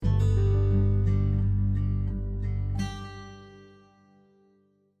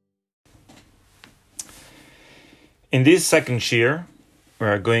In this second shir, we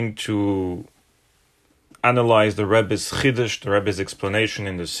are going to analyze the Rebbe's Chiddush, the Rebbe's explanation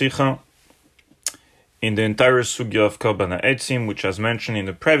in the Sikha, in the entire sugya of Korban Haeitzim, which, as mentioned in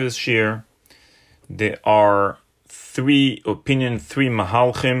the previous shir, there are three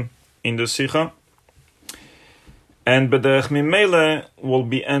mahalchim in the Sikha, and b'derech mimele will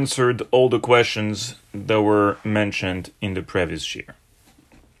be answered all the questions that were mentioned in the previous shir.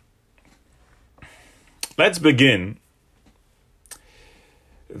 Let's begin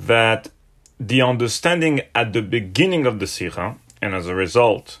that the understanding at the beginning of the Sikha, and as a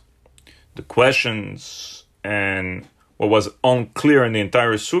result, the questions and what was unclear in the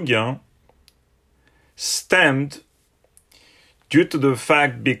entire sugya, stemmed due to the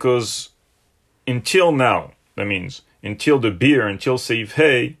fact because until now, that means until the beer, until Seif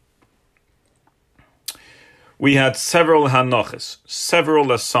Hey, we had several hanoches,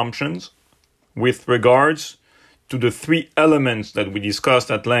 several assumptions with regards to the three elements that we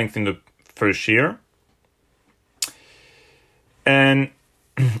discussed at length in the first year. And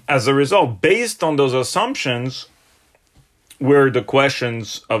as a result, based on those assumptions, were the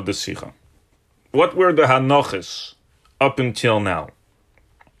questions of the Sikha. What were the hanoches up until now?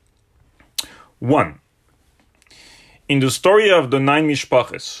 1. In the story of the 9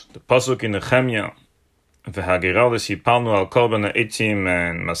 mishpaches, the pasuk in Nechemia, v'hageral esipalnu al Korban Haeitzim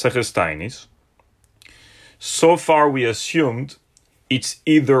and Maseches Tainis, so far we assumed it's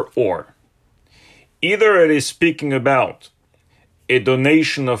either or. Either it is speaking about a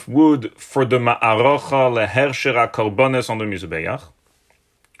donation of wood for the ma'arocha lehersher ha-korbanes on the mizbeach,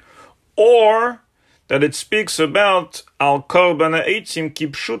 or that it speaks about al Korban Haeitzim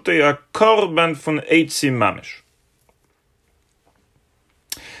kipshute a korban von Haeitzim mamish.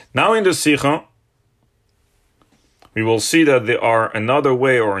 Now in the Sikha, we will see that there are another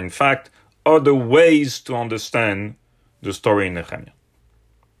way, or in fact, other ways to understand the story in Nechemia.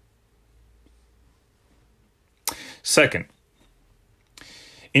 Second,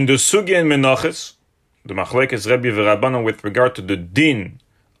 in the sugya in Menachos, the Machlekes Rebbe v'Rabbanan with regard to the din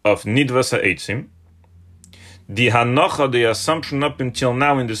of Nidvas Haeitzim, the hanacha, the assumption up until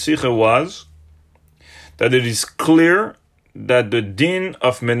now in the Sikha was that it is clear that the din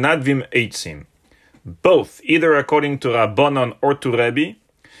of Menadvim Haeitzim, both either according to Rabbanan or to Rebbe,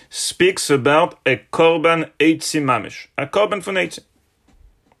 speaks about a Korban Haeitzim mamish, a Korban von Haeitzim.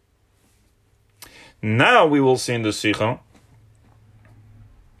 Now we will see in the Sikha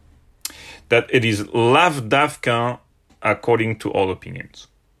that it is lav davka according to all opinions.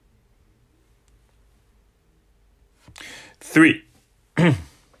 3.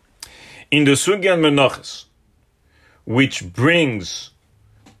 In the sugya and Menachos, which brings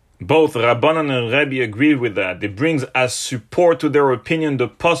both Rabbanan and Rebbe agree with that. It brings as support to their opinion the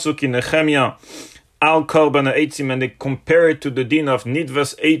pasuk in Nechemia al Korban Haeitzim, and they compare it to the din of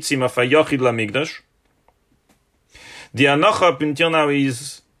Nidvas Haeitzim of Hayochid LaMikdash. The hanacha up until now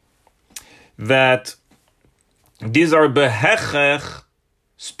is that these are behechech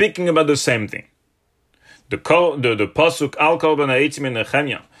speaking about the same thing. The pasuk al Korban Haeitzim in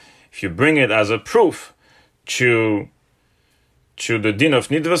Nechemia, if you bring it as a proof to the din of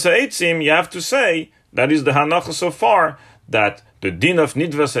Nidvas Haeitzim, you have to say, that is the hanacha so far, that the din of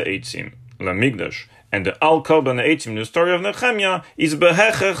Nidvas Haeitzim, LaMikdash, and the Al Korban Haeitzim, the story of Nechemia, is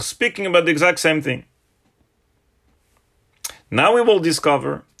behechech speaking about the exact same thing. Now we will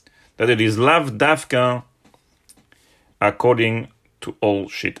discover that it is lav davka according to all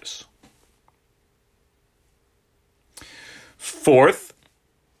shittas. Fourth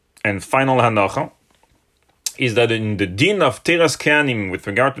and final hanacha is that in the din of Teras Kehanim, with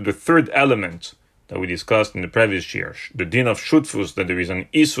regard to the third element that we discussed in the previous year, the din of Shutfus, that there is an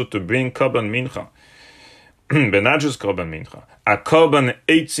issue to bring Korban Mincha, Benajus Korban Mincha, a Korban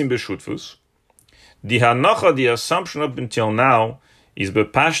Haeitzim b'Shutfus, the hanacha, the assumption up until now, is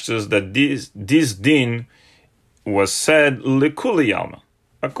bepashtus that this din was said lekuli alma,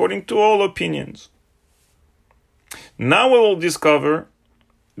 according to all opinions. Now we will discover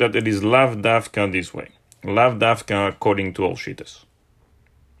that it is lav davka this way. Lav davka according to all shittas.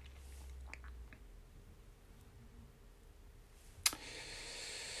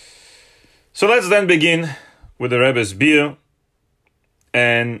 So let's then begin with the Rebbe's beer,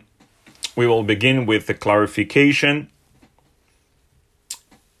 and we will begin with the clarification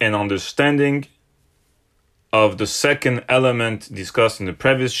and understanding of the second element discussed in the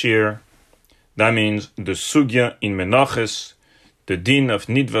previous year. That means the sugya in Menachos, the din of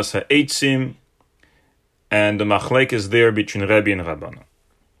Nidvas Haeitzim, and the machlekes there between Rebbe and Rabbanan.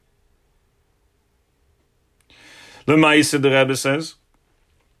 L'maisa, the Rebbe says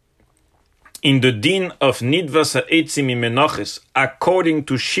in the din of Nidvas Haeitzim in Menachos, according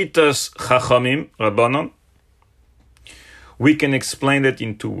to Shitas Chachamim, Rabbanon, we can explain it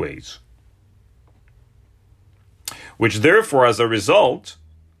in two ways. Which therefore, as a result,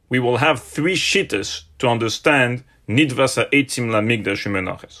 we will have three Shitas to understand Nidvas Haeitzim LaMikdash in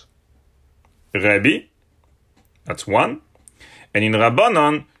Menachos. Rebbe, that's one, and in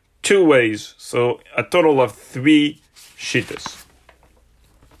Rabbanon, two ways, so a total of three Shitas.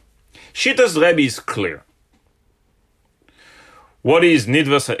 Shitas Rebbe is clear. What is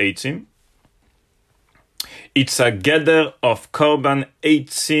Nidvas Haeitzim? It's a gather of Korban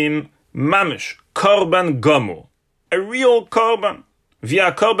Haeitzim Mamish, Korban Gomur, a real Korban,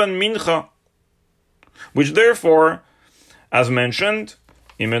 via Korban Mincha, which therefore, as mentioned,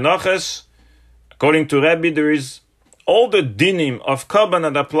 in Menachos, according to Rebbe, there is all the dinim of Korban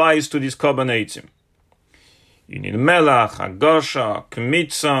that applies to this Korban Haeitzim. You need melach, agosha,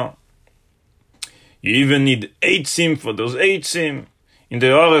 kmitza. You even need eitzim for those eitzim. In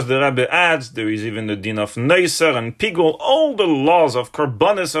the Ores, the Rebbe adds, there is even the din of neiser and pigul. All the laws of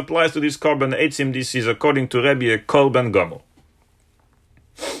Korbanos applies to this Korban Haeitzim. This is, according to Rebbe, a Korban Gomor.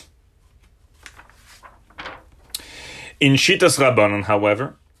 In Shitas Rabbanon,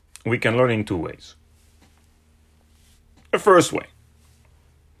 however, we can learn in two ways. The first way,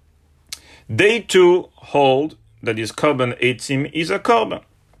 they too hold that this Korban Haeitzim is a Korban.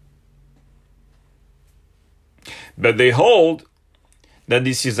 But they hold that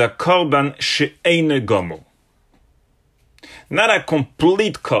this is a Korban she'eine Gomor, not a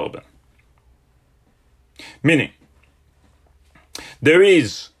complete Korban. Meaning, there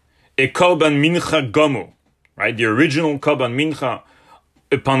is a Korban Mincha Gomor, right? The original Korban Mincha,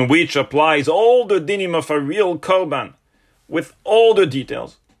 upon which applies all the dinim of a real Korban, with all the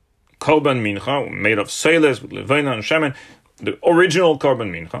details. Korban Mincha, made of seles, with levena and shemen, the original Korban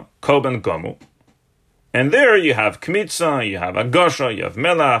Mincha, Korban Gomor. And there you have kmitza, you have agosha, you have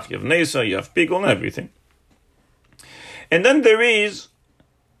melach, you have nesa, you have pigul, and everything. And then there is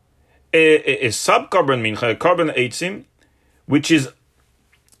a sub-Korban Mincha, a Korban Haeitzim, which is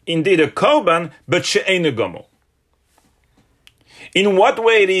indeed a Korban, but she'eine Gomor. In what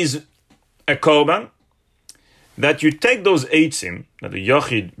way it is a Korban? That you take those eitzim that the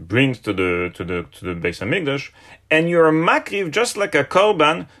Yochid brings to the Beis Hamikdash, and you're makriv just like a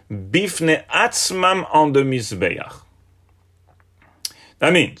korban bifne atzmam on the mizbeach.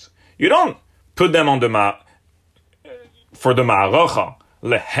 That means you don't put them on the for the ma'arocha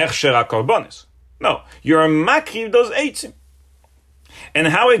lehechsher hakorbanos. No, you're makriv those eitzim. And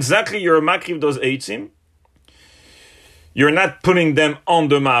how exactly you're makriv those eitzim? You're not putting them on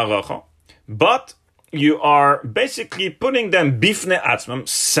the ma'arocha, but you are basically putting them bifne atzmam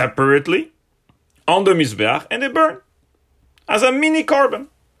separately on the mizbeach, and they burn as a mini korban.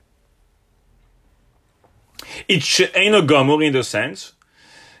 It's she'eino gomor in the sense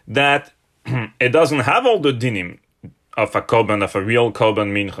that it doesn't have all the dinim of a korban, of a real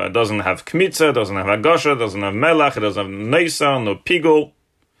korban mincha. It doesn't have kmitza, it doesn't have agosha, it doesn't have melach, it doesn't have neisa, no pigul.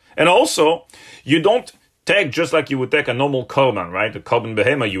 And also, you don't take just like you would take a normal korban, right? The korban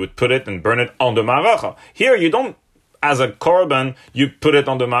behema, you would put it and burn it on the maracha. Here, you don't, as a korban, you put it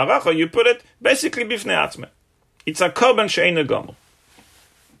on the maracha, you put it basically bifnei atzmeh. It's a korban she'eino gomor.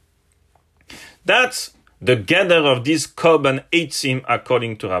 That's the gather of this Korban Haeitzim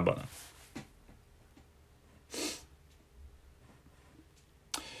according to Rabbanan.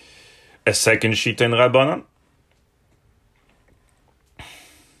 A second shita in Rabbanan,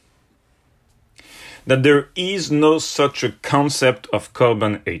 that there is no such a concept of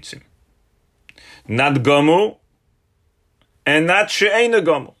Korban Haeitzim. Not Gomor and not she'eino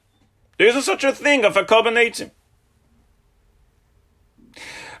Gomor. There is such a thing of a Korban Haeitzim.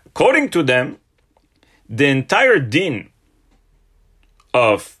 According to them, the entire din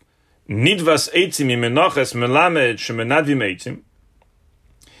of Nidvas Haeitzim in Menachos Melamed Shemenadvim Haeitzim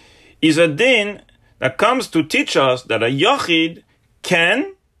is a din that comes to teach us that a Yochid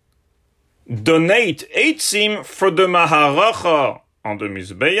can donate eitzim for the maharacha on the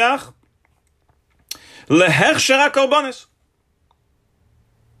mizbeach lehechsher hakorbanos.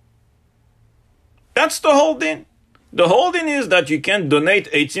 That's the whole din. The whole din is that you can donate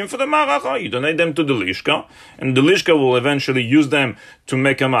eitzim for the maharacha. You donate them to the lishka, and the lishka will eventually use them to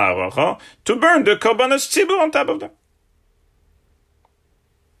make a maharacha to burn the korbanos tzibur on top of them.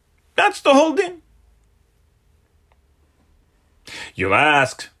 That's the whole din. You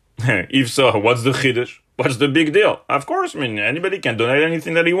ask, if so, what's the chiddush? What's the big deal? Of course, I mean, anybody can donate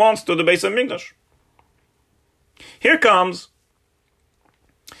anything that he wants to the Beis Hamikdash. Here comes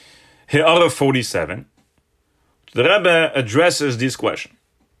Ha'ara 47. The Rebbe addresses this question.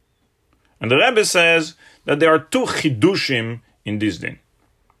 And the Rebbe says that there are two chidushim in this din.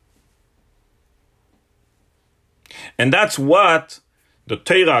 And that's what the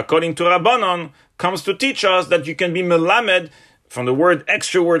Torah, according to Rabbanon, comes to teach us, that you can be melamed from the word,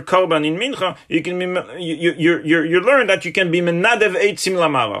 extra word korban in mincha. You can be you learn that you can be menadev eitzim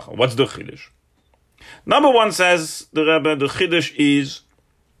lamarach. What's the chiddush? Number one, says the Rebbe, the chiddush is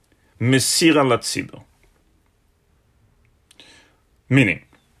mesira latzibur. Meaning,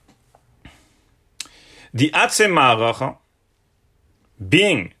 the atzem ma'aracha,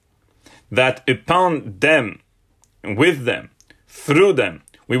 being that upon them, with them, through them,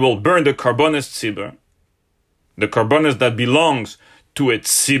 we will burn the karbonis tzibur, the karbonis that belongs to a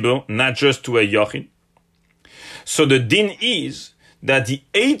tzibur, not just to a yochid. So the din is that the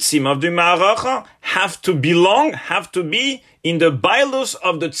eitzim of the ma'aracha have to be in the bailus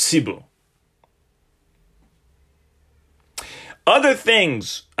of the tzibur. Other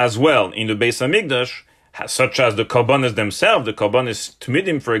things as well in the Beis Hamikdash, such as the karbonis themselves, the karbonis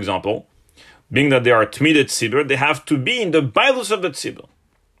tmidim, for example, being that they are tmidet tzibur, they have to be in the bailus of the tzibur.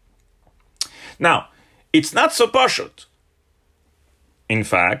 Now, it's not so pashut, in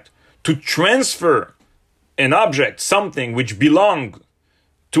fact, to transfer an object, something which belonged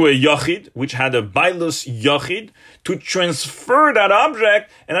to a yachid, which had a bailus yachid, to transfer that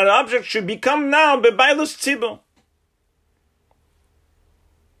object, and that object should become now bebailus tzibur.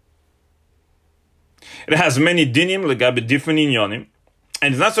 It has many dinim, legabe different inyonim,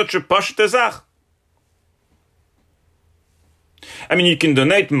 and it's not such a pashut ezach. I mean, you can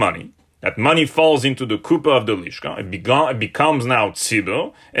donate money. That money falls into the kupa of the lishka. It becomes now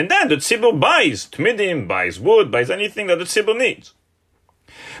tzibur, and then the tzibur buys tmidim, buys wood, buys anything that the tzibur needs.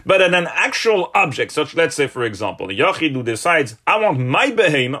 But an actual object, such, let's say, for example, a yachid who decides, I want my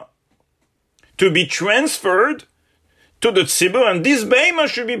behema to be transferred to the tzibur, and this behema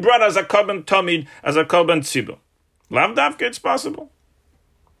should be brought as a korban tamid, as a korban tzibur. Lav davka, it's possible.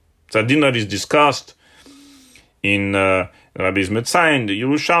 Tzadinah is discussed in Rabbi's Metzayin, the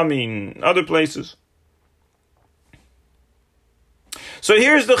Yerushalmi, in other places. So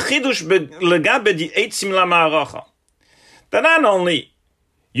here's the chidush legabe di eitzim lama'aracha. That not only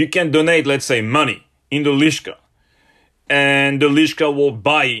you can donate, let's say, money in the lishka, and the lishka will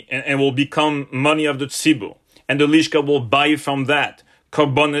buy and will become money of the tzibur, and the lishka will buy from that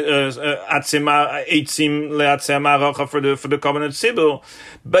korban eitzim le'atzem ma'aracha for the korban tzibur,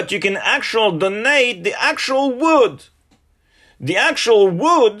 but you can actually donate the actual wood. The actual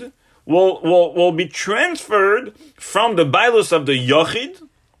wood will be transferred from the bailus of the yochid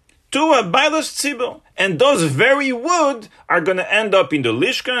to a bailus tzibur, and those very wood are going to end up in the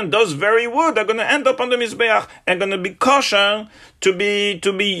lishka, and those very wood are going to end up on the mizbeach and going to be kosher to be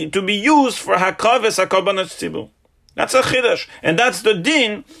used for hakraves hakorban tzibur. That's a chiddush, and that's the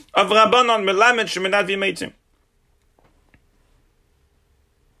din of Rabbanon melamed shemenadvim eitzim.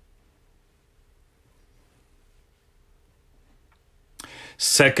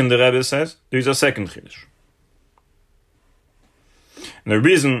 Second, the Rebbe says, there is a second chiddush. And the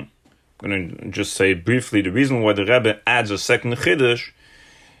reason, I'm going to just say briefly, the reason why the Rebbe adds a second chiddush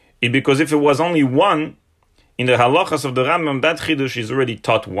is because if it was only one, in the halachas of the Rambam, that chiddush is already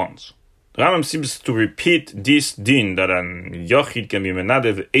taught once. The Rambam seems to repeat this din, that an yochid can be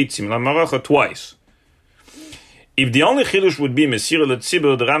menadev eitzim lamaracha twice. If the only chiddush would be mesira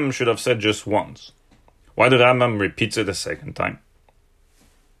letzibur, the Rambam should have said just once. Why the Rambam repeats it a second time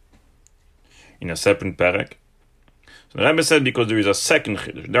in a separate perek? So the Rebbe said because there is a second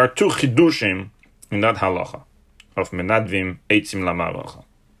chiddush. There are two chidushim in that halacha of menadvim eitzim lamaracha.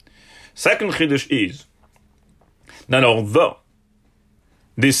 Second chiddush is that although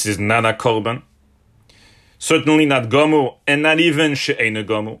this is not a korban, certainly not gomu, and not even she'ena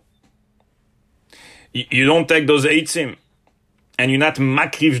gomu, you don't take those eitzim and you not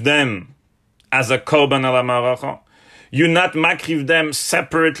makriv them as a korban ala maracha. You not makriv them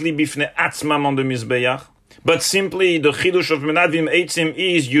separately bifnei atzmam on the mizbeach, but simply the chidush of menadvim eitzim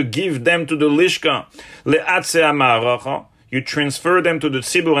is you give them to the lishka le'atzeh ma'aracha. You transfer them to the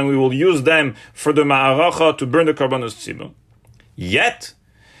tzibur, and we will use them for the ma'aracha to burn the karbanos tzibur. Yet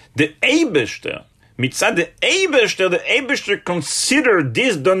the Eibishter, mitzad the Eibishter considered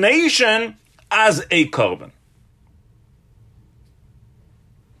this donation as a korban.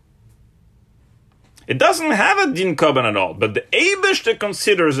 It doesn't have a din korban at all, but the Eibishter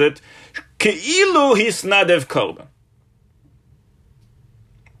considers it keilu his nadev korban.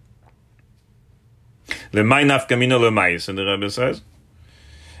 Lemay nafkamina lemayis, and the Rebbe says,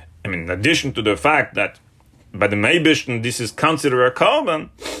 I mean, in addition to the fact that by the Eibishter this is considered a korban,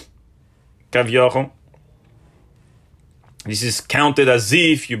 kavyochon, This is counted as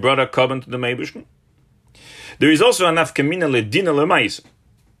if you brought a korban to the Meibishter. There is also an nafkamina ledina lemaisa.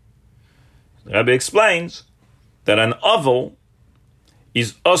 The Rebbe explains that an oval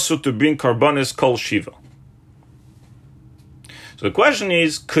is also to bring korbanos kol shiva. So the question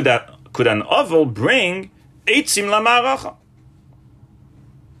is, could an oval bring eitzim lamaracha?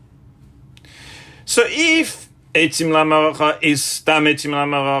 So if eitzim lamaracha is stam eitzim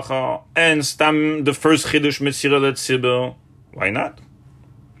lamaracha and stam the first chidush metzira letzibur, why not?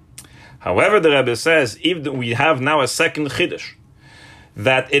 However, the Rebbe says, if we have now a second chiddush,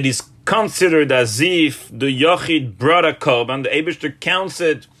 that it is considered as if the Yochid brought a korban, the Eibishter counts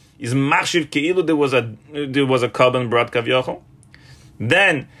it, is machshiv keilu there was a korban brought kavyochel,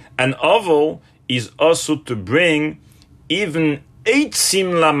 then an oval is also to bring even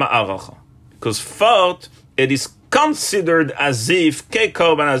eitzim lama'aracha, because fourth, it is considered as if ke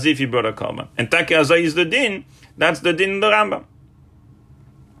korban, as if he brought a korban, and taki azay is the din. That's the din in the Rambam.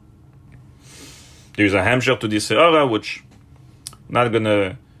 There's a hamshach to this se'ara, which not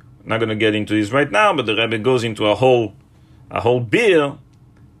gonna get into this right now, but the Rebbe goes into a whole bill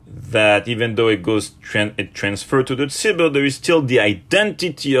that even though it transferred to the tzibur, there is still the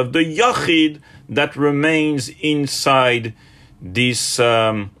identity of the yachid that remains inside this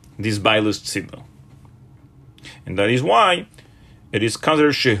bailus tzibur, and that is why it is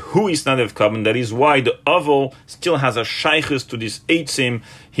considered shehu is not of korban. That is why the oval still has a shaychus to this eitzim.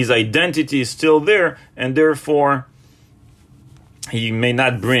 His identity is still there, and therefore he may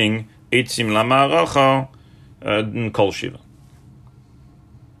not bring eitzim lamaracha kol shiva.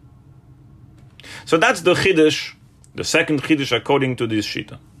 So that's the chiddush, the second chiddush according to this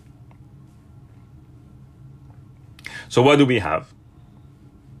shita. So what do we have?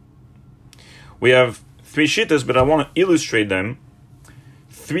 We have three shittas, but I want to illustrate them.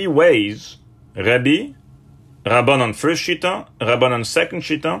 Three ways, Rebbe, Rabbanon first shita, Rabbanon second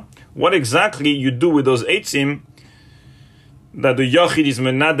shita, what exactly you do with those eitzim that the Yachid is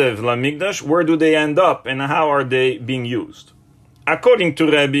menadev lamigdash, where do they end up and how are they being used? According to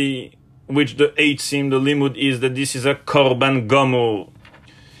Rebbe, which the eitzim, the limud is that this is a korban gomur.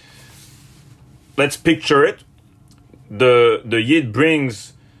 Let's picture it. The Yid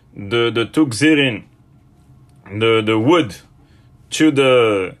brings the two gzirin, the wood, to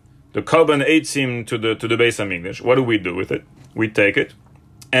the korban eitzim to the Beis Hamikdash. What do we do with it? We take it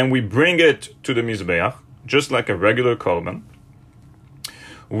and we bring it to the mizbeach, just like a regular korban.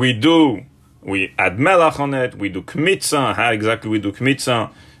 We add melach on it. We do kmitza. How exactly we do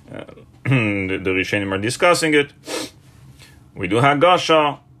kmitza? The Rishonim are discussing it. We do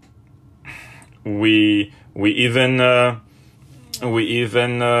hagasha. We even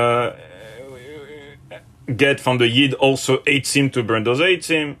get from the Yid also eitzim to burn those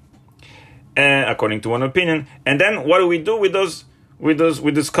eitzim, according to one opinion. And then what do we do with this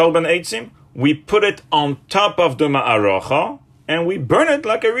korban eitzim? We put it on top of the ma'aracha and we burn it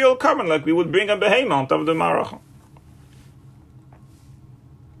like a real korban, like we would bring a behemoth on top of the ma'aracha.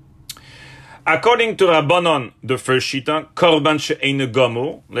 According to Rabbanon, the first shita, korban she'einu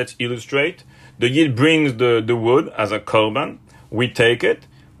gomur. Let's illustrate. The Yid brings the wood as a korban. We take it.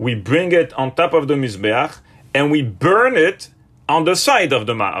 We bring it on top of the mizbeach, and we burn it on the side of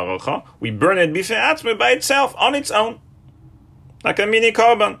the ma'aracha. We burn it b'fe'atzme, by itself, on its own, like a mini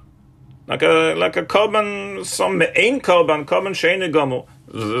korban, like a korban, some me'ein korban she'einu gomur.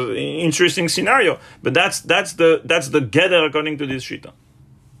 Interesting scenario, but that's the geder according to this shita.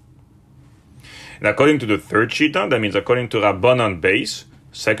 And according to the third shita, that means according to Rabbanon base,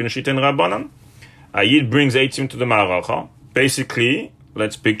 second shita in Rabbanon, a Yid brings eitzim to the ma'aracha. Basically,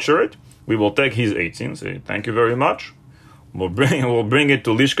 let's picture it. We will take his eitzim, say, thank you very much. We'll bring it to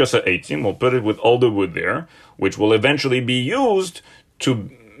Lishkas eitzim. We'll put it with all the wood there, which will eventually be used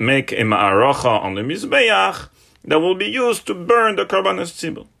to make a ma'aracha on the mizbeach that will be used to burn the korbanos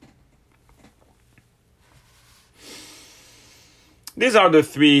tzibur. These are the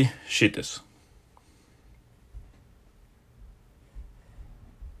three shittas.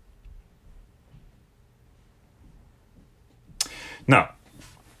 Now,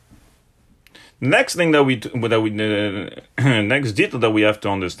 next thing next detail that we have to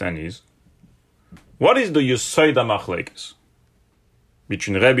understand is, what is the Yesod HaMachlekes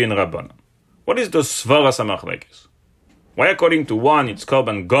between Rebbe and Rabbanan? What is the Svaras HaMachlekes? Why according to one it's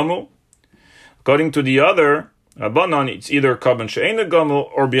Korban Gomur, according to the other, Rabbanan, it's either Korban She'einu Gomur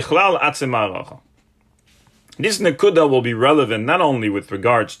or Bichlal Atzem Ha'aracha? This Nekuda will be relevant not only with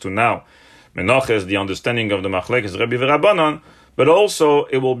regards to now Menachos, the understanding of the Machlekes Rebbe Rabbanan, but also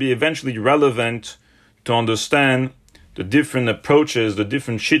it will be eventually relevant to understand the different approaches, the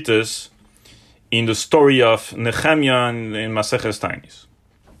different shittas in the story of Nechemia in Maseches Tainis.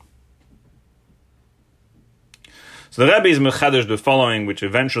 So the Rebbe is mechadesh the following, which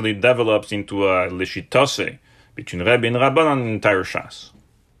eventually develops into a lishitose between Rebbe and Rabbanan and entire Shas.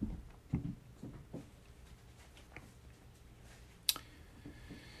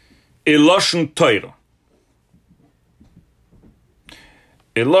 Eloshen Torah.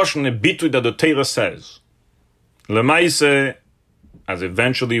 Eloshen a bitui that the Torah says. Lemaise, as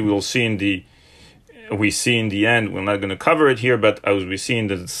eventually we'll see in the end, we're not going to cover it here, but as we see in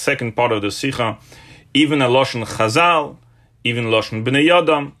the second part of the Sikha, even a Loshen Chazal, even Loshen Bnei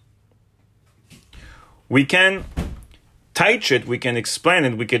Yadam, we can teach it, we can explain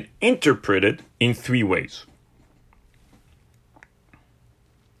it, we can interpret it in three ways.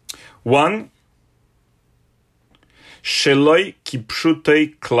 One, Sheloi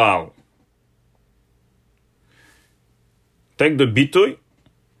Kipshutei Klal. Take the bitui,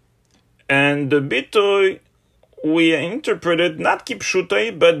 and the bitui we interpret it not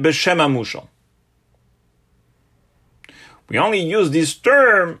Kipshutei, but Beshem HaMushal. We only use this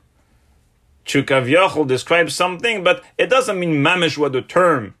term to kavyachol describe something, but it doesn't mean mamish what the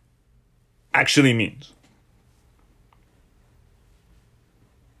term actually means.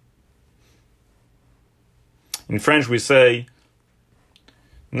 In French we say,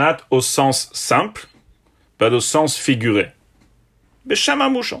 not au sens simple, but au sens figuré. Beshem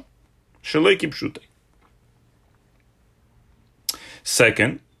HaMushal, sheloi kipshutei.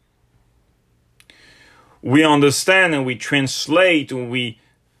 Second, we understand and we translate and we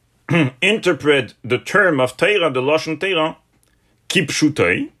interpret the term of Torah, the Lashon Torah,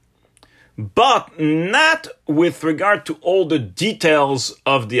 kipshutei, but not with regard to all the details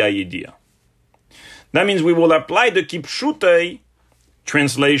of the idea. That means we will apply the kipshutei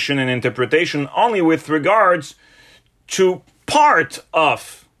translation and interpretation only with regards to part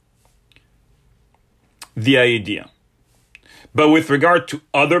of the idea. But with regard to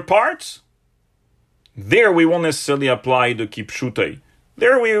other parts, there we won't necessarily apply the kipshutei.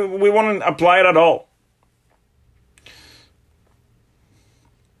 There we won't apply it at all.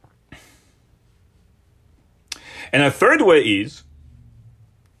 And a third way is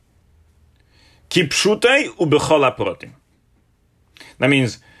kipshutei ubechol hapratim. That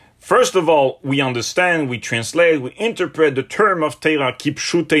means, first of all, we understand, we translate, we interpret the term of Torah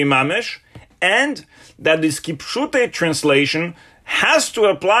kipshutei mamesh, and that this kipshutei translation has to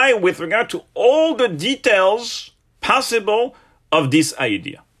apply with regard to all the details possible of this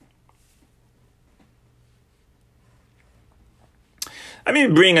idea. Let me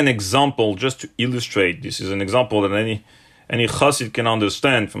bring an example just to illustrate. This is an example that any chassid can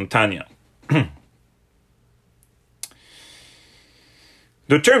understand from Tanya.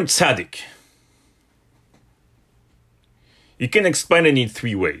 The term tzaddik, you can explain it in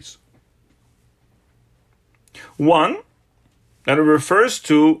three ways. One, that it refers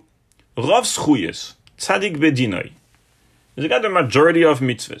to Rav Schuyes, tzaddik bedinoi. He's got the majority of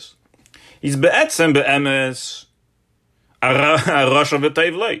mitzvahs. He's be'etzem be'emes a rasha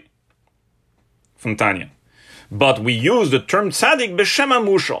v'tayvlei from Tanya. But we use the term tzaddik b'shem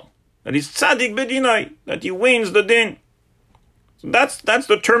hamushal, that is tzaddik bedinoi, that he wins the din. So that's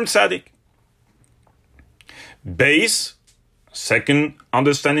the term tzaddik. Base, second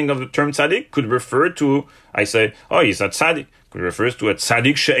understanding of the term tzaddik could refer to, I say, oh, he's a tzaddik. Could refer to a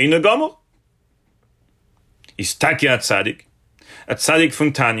tzaddik she'eina gomor. He's takia tzaddik. A tzaddik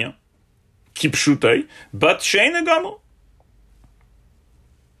from Tanya. Kipshutei, but she'eina gomor.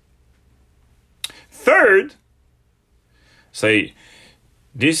 Third, say,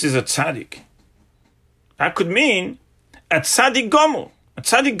 this is a tzaddik. That could mean a tzaddik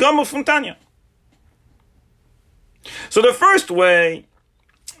gomor from Tanya. So the first way,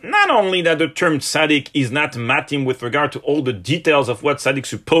 not only that the term tzaddik is not matim with regard to all the details of what tzaddik is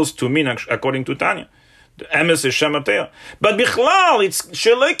supposed to mean according to Tanya, the emes is shematea, but bichlal it's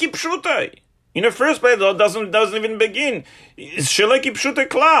sheloi kipshutei. In the first place, it doesn't even begin. It's sheloi kipshutei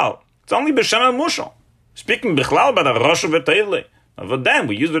klal. It's only b'shem hamushal. Speaking bichlal about a rasha v'teivle. But then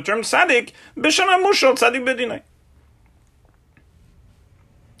we use the term tzaddik b'shem hamushal, tzaddik bedinai.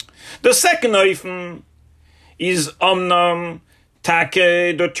 The second oifen is take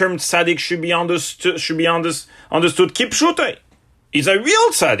the term tzaddik should be understood kipshutei. He's a real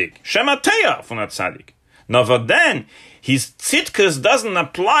tzaddik, shemateya from that tzaddik. Now, but then his tzidkus doesn't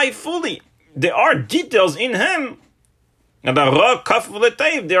apply fully. There are details in him. And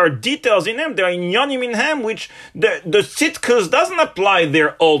there are details in him. There are inyanim in him which the tzidkus doesn't apply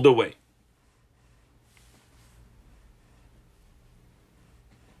there all the way.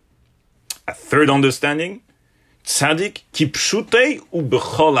 A third understanding, tzaddik kipshutei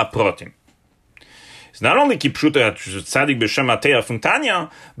ubechol hapratim. It's not only kipshuta tzaddik b'shem ateiach from Tanya,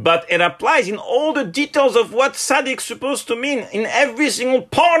 but it applies in all the details of what tzaddik is supposed to mean. In every single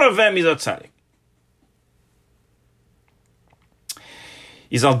part of them is a tzaddik.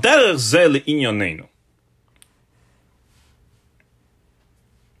 Is al derech zeh le'inyoneinu.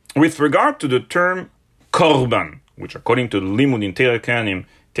 With regard to the term korban, which according to the limud in Teres Kanim,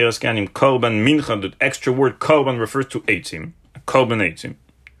 korban mincha, the extra word korban refers to eitzim, korban eitzim.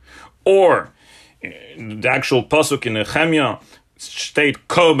 Or the actual pasuk in Nechemia state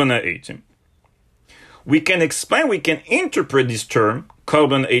Korban Haeitzim. We can explain, we can interpret this term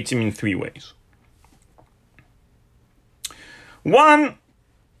Korban Haeitzim in three ways. One,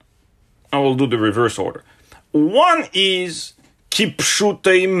 I will do the reverse order. One is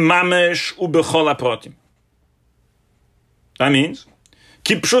kipshutei mamesh ubechol hapratim. That means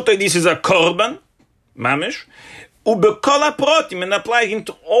kipshutei, this is a korban mamesh, ubechol hapratim, and apply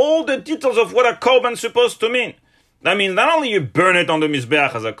into all the details of what a korban is supposed to mean. That means not only you burn it on the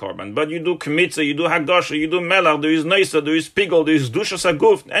mizbeach as a korban, but you do kmitza, you do hagdasha, you do melach, there is neisa, there is pigol, there is dushas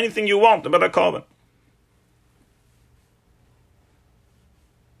haguf, anything you want about a korban.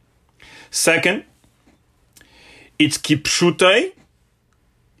 Second, it's kipshutai,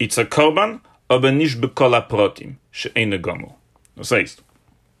 it's a korban, aber nicht bekol hapratim, she'ein gomor. Das heißt,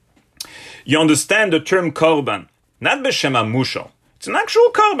 you understand the term korban, not b'shem hamushal. It's an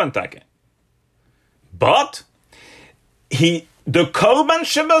actual korban take. But the korban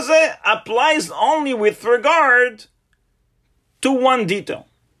shebazeh applies only with regard to one detail,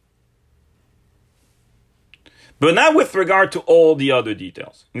 but not with regard to all the other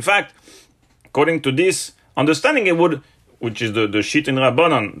details. In fact, according to this understanding, it would, which is the sheet in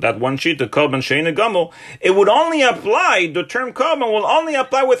Rabbanan, that one sheet, the korban she'ein gomor, it would only apply, the term korban will only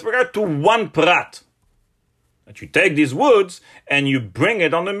apply with regard to one prat. That you take these woods and you bring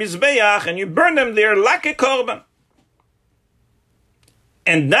it on the mizbeach and you burn them there like a korban.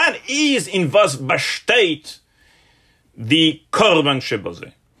 And that is in was bashtet the korban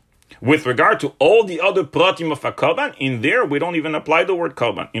shebazeh. With regard to all the other pratim of a korban, in there we don't even apply the word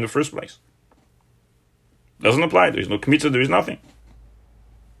korban in the first place. Doesn't apply. There is no kmitza, there is nothing.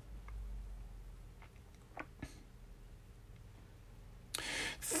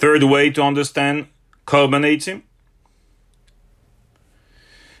 Third way to understand Korban Haeitzim,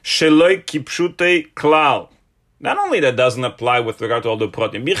 sheloi kipshutei klal. Not only that doesn't apply with regard to all the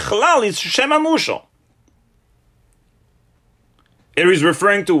pratim, bichlal is shem hamushal. It is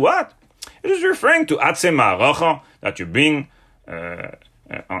referring to what? It is referring to atzem ha'aracha, that you bring,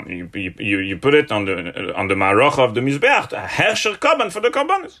 you put it on the ma'aracha of the mizbeach, a hersher korban for the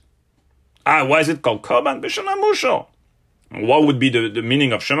korbanos. Why is it called korban? B'shem hamushal. What would be the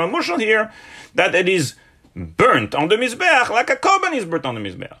meaning of shem hamushal here? That it is burnt on the mizbeach like a korban is burnt on the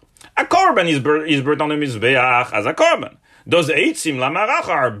mizbeach. A korban is burnt on the mizbeach as a korban. Those eitzim lamaracha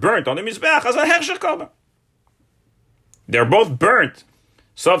are burnt on the mizbeach as a hersher korban. They're both burnt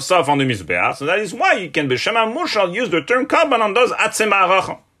sof on the mizbeach, so that is why you can b'shem hamushal use the term korban on those atzem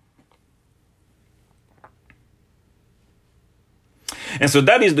ha'aracha. And so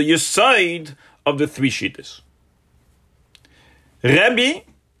that is the yesod of the three shittas. Rebbe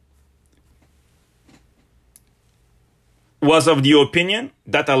was of the opinion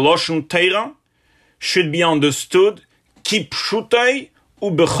that a loshon teira should be understood kipshutai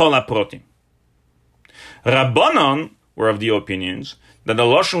ubechol hapratim. Rabbanon were of the opinions that a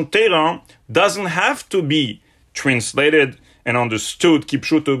loshon teira doesn't have to be translated and understood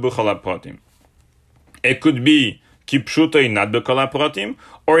kipshutai ubechol hapratim. It could be kipshutai not bechol hapratim,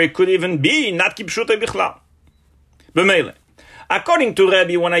 or it could even be not kipshutai bichlal. B'meile, according to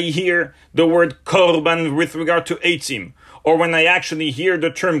Rebbe, when I hear the word korban with regard to eitzim, or when I actually hear the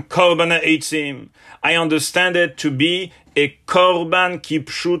term Korban Haeitzim, I understand it to be a korban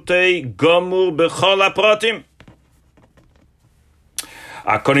kipshutei gomur bechol hapratim.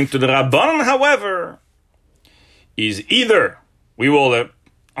 According to the Rabbanan, however, is either we will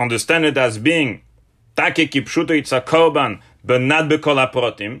understand it as being take kipshutei, it's a korban, but not bechol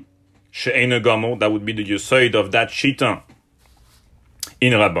hapratim, she'ein gomur, that would be the yesod of that shita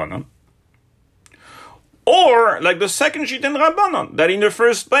in Rabbanan. Or, like the second sheet in Rabbanon, that in the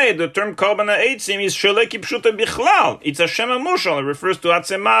first place, the term Korban Haeitzim is shelei kipshutei bichlal. It's a shem hamushal. It refers to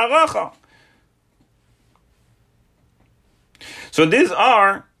atzem ha'aracha. So these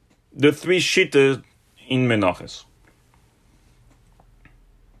are the three shittas in Menachos.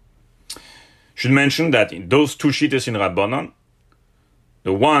 Should mention that in those two shittas in Rabbanon,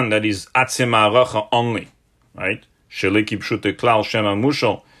 the one that is atzem ha'aracha only, right? Shelei kipshutei klal shem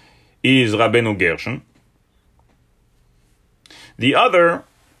hamushal is Rabbeinu Gershon. The other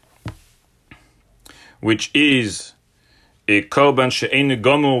which is a Korban she'einu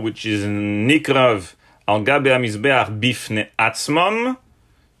gomur, which is nikrav al gabe hamizbeach bifne atzmam.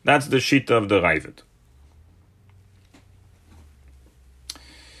 That's the shita of the Ravid.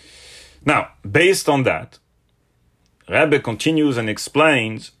 Now, based on that, Rebbe continues and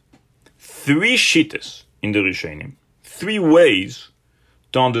explains 3 shitas in the Rishonim, 3 ways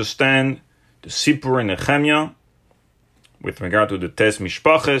to understand the Sipur in Nechemia with regard to the Tes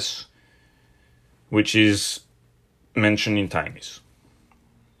Mishpaches, which is mentioned in Tainis.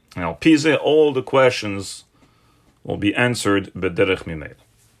 Now, Pise, all the questions will be answered b'derech mimel.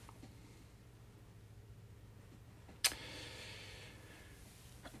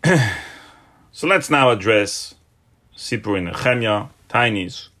 So let's now address Sipur in Nechemia,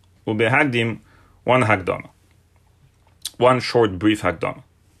 Tainis, ubehagdim, one Hagdama. One short, brief Hagdama.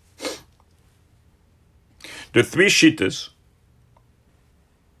 The 3 shittas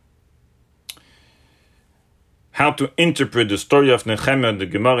how to interpret the story of Nechemia, the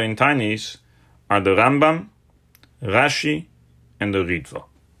Gemara in Tainis, are the Rambam, Rashi, and the Ritva.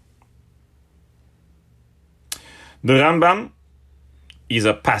 The Rambam is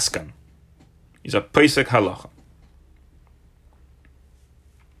a paskan. He's a Pesach halacha.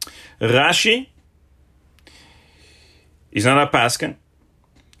 Rashi is not a paskan.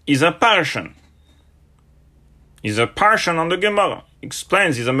 He's a parshan. He's a parshan on the Gemara.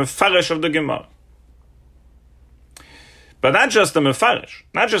 Explains, he's a mefarish of the Gemara. But not just a mefarish,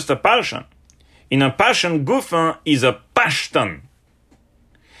 not just a parshan. In a parshan gufa is a pashtan.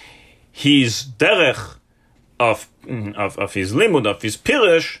 His derech of his limud, of his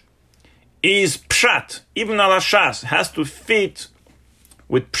pirush, is pshat. Even al hashas has to fit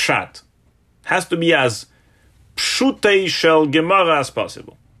with pshat. Has to be as pshutei shel Gemara as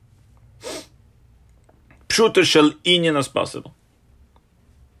possible. Pshutei shel inyan as possible.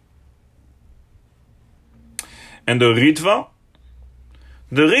 And the Ritva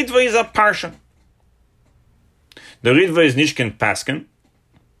is a parshan. The Ritva is nishken pasken,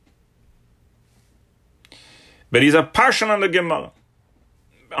 but he's a parshan on the Gemara.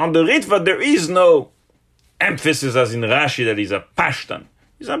 On the Ritva, there is no emphasis as in Rashi that he's a pashtan.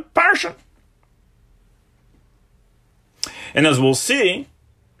 He's a parshan. And as we'll see,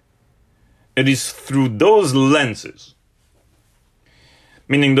 it is through those lenses,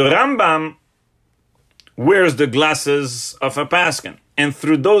 meaning the Rambam wears the glasses of a pasken, and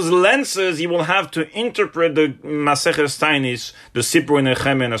through those lenses he will have to interpret the Maseches Tainis, the Sipur in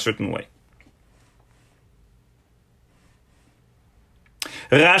Nechemia, in a certain way.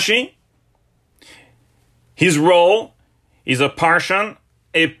 Rashi, his role is a parshan,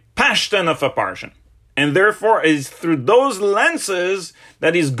 a pashtan of a parshan, and therefore it is through those lenses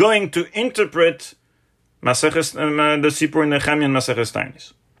that he's going to interpret Maseches, the Sipur in Nechemia and Maseches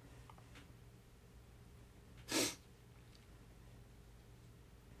Tainis.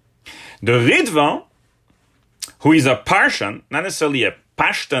 The Ritva, who is a parshan, not necessarily a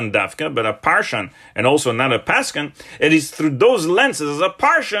pashtan davka, but a parshan, and also not a paskan, it is through those lenses as a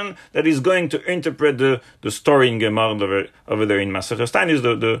parshan that is going to interpret the story in Gemara over there in Maseches Tainis,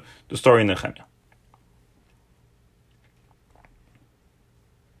 the story in Nechemia.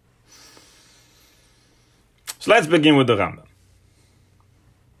 So let's begin with the Rambam.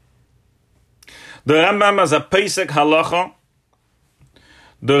 The Rambam as a Pesach halacha.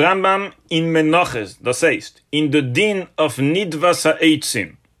 The Rambam in Menachos, das heißt, in the din of Nidvas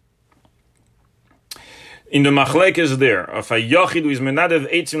Haeitzim, in the machlekes there, of a Yochid who is Menadev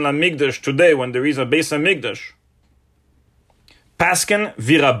Eitzim LaMikdash today, when there is a Beis HaMikdash, Pasken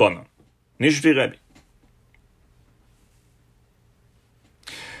v'Rabbanan, nicht wie Rebbe.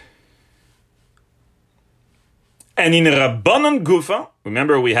 And in Rabbanan Gufa,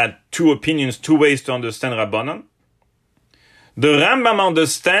 remember we had 2 opinions, 2 ways to understand Rabbanan. The Rambam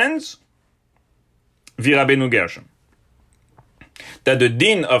understands Virabenu Gershom that the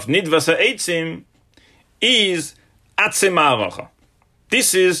din of Nidvas Haeitzim is Atzem Ha'aracha.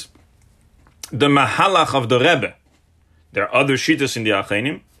 This is the Mahalach of the Rebbe. There are other shittas in the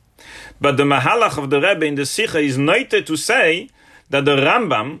Achenim, but the Mahalach of the Rebbe in the Sikha is noted to say that the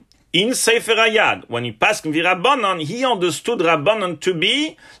Rambam in Sefer Hayad, when he passed V'Rabbanan, he understood Rabbanan to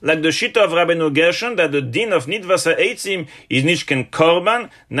be like the Shita of Rabbeinu Gershon, that the din of Nidvas Haeitzim is nishken Korban,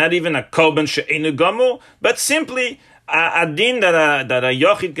 not even a Korban she'einu gomur, but simply a din that a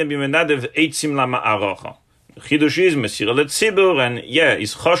Yochid can be menadev Eitzim lama'arocha. Chidush is Mesira letzibur, and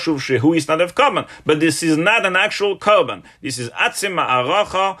it's choshuv shehu is not of Korban, but this is not an actual Korban. This is Atzim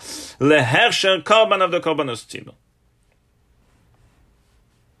ma'arocha lehersher Korban of the Korbanos tzibur.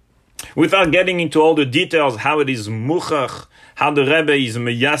 Without getting into all the details, how it is muchach, how the Rebbe is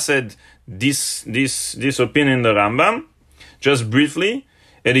meyased this opinion in the Rambam. Just briefly,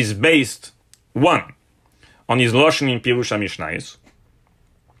 it is based, one, on his Lashon in Pirush HaMishnayos.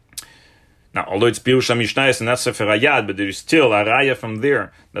 Now, although it's Pirush HaMishnayos and not Sefer Hayad, but there is still a raya from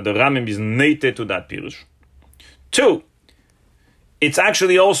there that the Rambam is nated to that Pirush. Two, it's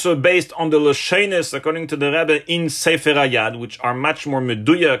actually also based on the Lashonos, according to the Rebbe, in Sefer Hayad, which are much more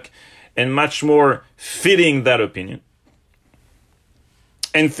meduyak and much more fitting that opinion.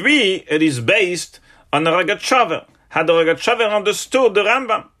 And three, it is based on the Rogatchover, how the Rogatchover understood the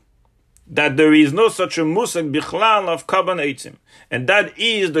Rambam, that there is no such a musag bichlal of Korban Haeitzim. And that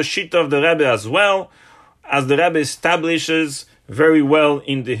is the shita of the Rebbe as well, as the Rebbe establishes very well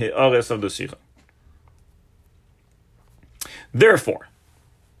in the He'ores of the Sikha. Therefore,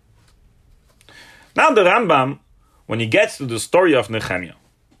 now the Rambam, when he gets to the story of Nechemia,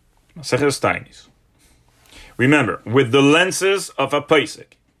 remember, with the lenses of a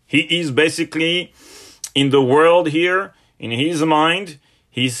Pesach, he is basically in the world here, in his mind,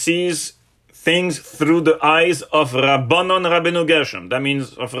 he sees things through the eyes of Rabbanon Rabbeinu Gershom. That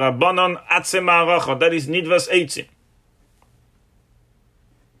means of Rabbanon Atzem Ha'aracha, that is Nidvas Eitzim.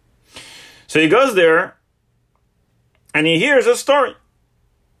 So he goes there, and he hears a story.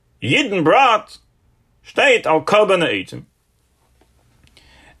 Yidden brought, steht al Korban Haeitzim,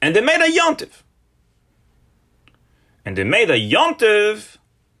 and they made a yontiv.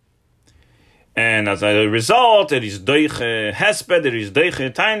 And as a result, there is doiche hesped, there is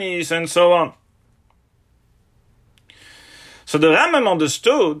doiche tainis, and so on. So the Rambam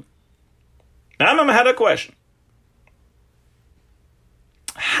understood, the Rambam had a question.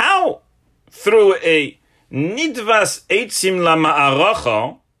 How, through a nidvas eitzim la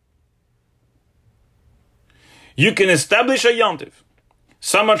ma'aracha, you can establish a yontiv?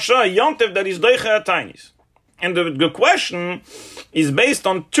 So much so, a yontiv that is doiche tainis. And the question is based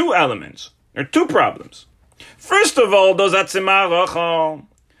on two elements. There are two problems. First of all, those Atzem Ha'aracha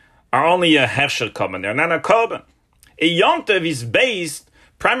are only a Hersher Korban. They're not a Korban. A Yontev is based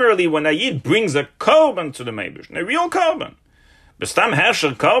primarily when a Yid brings a Korban to the Meibush, a real Korban. Bestam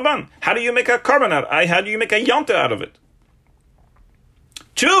Hersher Korban, how do you make a Korban out of it? How do you make a Yontev out of it?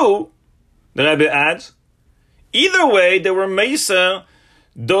 Two, the Rebbe adds, either way, they were Mesa,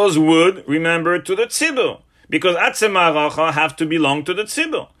 those would, remember, to the Tzibur. Because Atzem Ha'aracha have to belong to the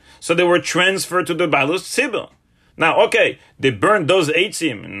Tzibur. So they were transferred to the Balus Tzibur. Now, okay, they burned those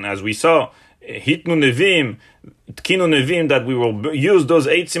Eitzim, and as we saw, Hitnu Nevim, Tkinu Nevim, that we will use those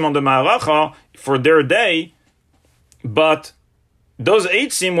Eitzim on the Ma'aracha for their day, but those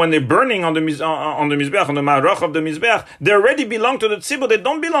Eitzim, when they're burning on the Mizbeach, on the Ma'aracha of the Mizbeach, they already belong to the Tzibur, they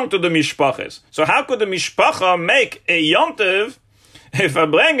don't belong to the Mishpaches. So how could the Mishpacha make a Yontev, if I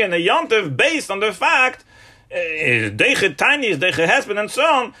bring in a Yontev based on the fact Deiche Tainis, Deiche Hespen, and so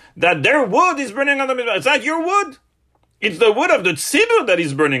on, that their wood is burning on the Mizbeach? It's not your wood. It's the wood of the Tzibur that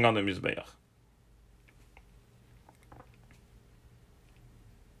is burning on the Mizbeach.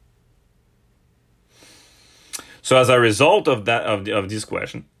 So as a result of that, of this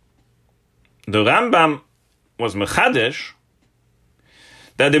question, the Rambam was mechadesh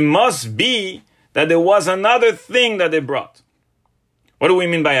that it must be that there was another thing that they brought. What do we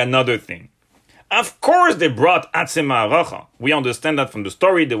mean by another thing? Of course they brought Atzem Ha'aracha. We understand that from the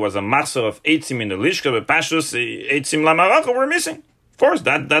story. There was a maser of Eitzim in the Lishka, but Pashtus Eitzim la Ma'aracha were missing. Of course,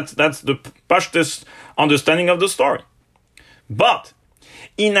 that's the Pashtus understanding of the story. But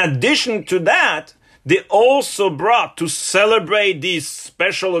in addition to that, they also brought, to celebrate this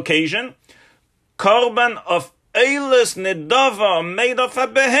special occasion, Korban of Eilis Nedava made of a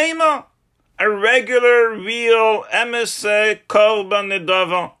behema, a regular, real emissary Korban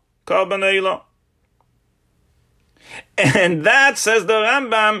Nedava, Korban Eilah. And that, says the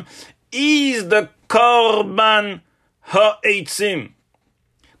Rambam, is the Korban Haeitzim.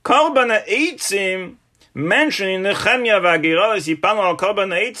 Korban Haeitzim, mentioned in Nechemia v'Agiralis Yipanu al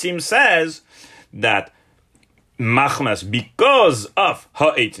Korban Haeitzim, says that Machmas, because of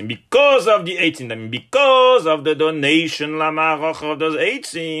Haeitzim, because of the Eitzim, I mean, because of the donation Lamarach of those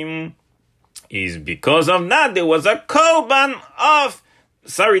Eitzim, is because of that there was a Korban of,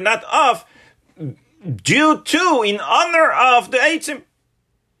 due to, in honor of the Eitzim.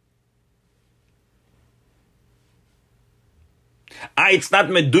 It's not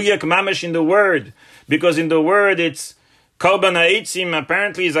meduyak mamash in the word, because in the word it's Korban Haeitzim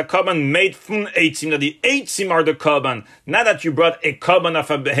apparently is a Korban made from Eitzim, that the Eitzim are the Korban, not that you brought a Korban of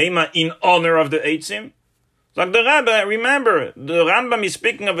a behema in honor of the Eitzim. Like the Rebbe, remember, the Rambam is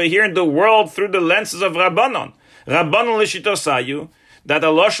speaking over here in the world through the lenses of Rabbanon. Rabbanon l'shitosayu, that a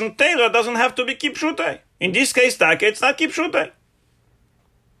Lashon Torah doesn't have to be kipshutei. In this case, it's not kipshutei.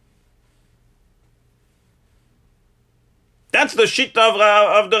 That's the shita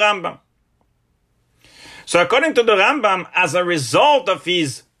of the Rambam. So according to the Rambam, as a result of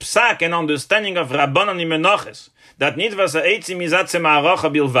his psak and understanding of Rabbanan Imenoches, that Nidvas Haeitzim is Atzem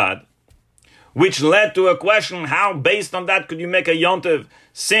Ha'arocha Bilvad, which led to a question, how based on that could you make a yontev,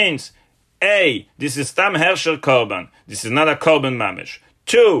 since A, this is Stam Hersher Korban, this is not a Korban Mamish.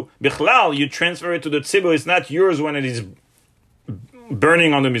 2, Bichlal, you transfer it to the tzibur, it's not yours when it is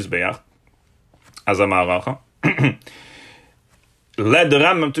burning on the Mizbeach, as a Ma'aracha. Led the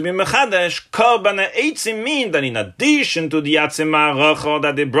Rambam to be Mechadesh, Korban Haeitzim mean that in addition to the Atzem Ha'arocha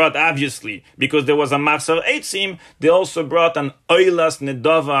that they brought, obviously, because there was a Machzor Haeitzim, they also brought an Oilas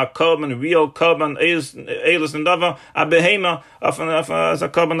Nedava, a Korban, real Korban, Oilas Nedava, a Behema, as a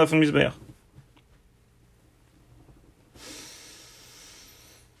Korban of a Mizbeach.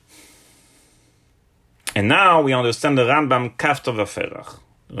 And now we understand the Rambam Kafta V'Ferach.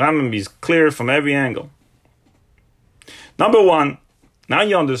 Rambam is clear from every angle. Number one, now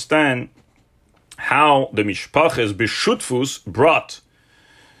you understand how the Mishpaches B'Shutfus brought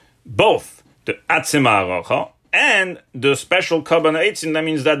both the Atzem Ha'arocha and the special Korban Haeitzim, that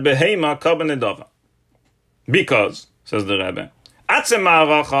means that Behema Korban Nedava. Because, says the Rebbe, Atzem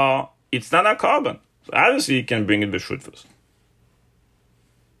Ha'arocha, it's not a Korban. So obviously you can bring it B'Shutfus.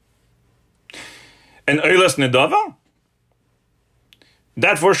 And Oilas Nedava,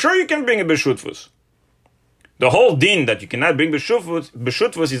 that for sure you can bring it B'Shutfus. The whole din that you cannot bring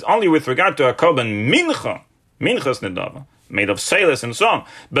b'shutfus is only with regard to a korban minchas nedava, made of seilus and so on.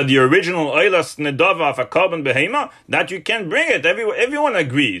 But the original oilas nedava of a korban behema, that you can bring it. Everyone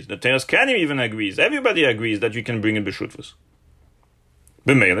agrees. The Teres Kanim even agrees. Everybody agrees that you can bring it b'shutfus.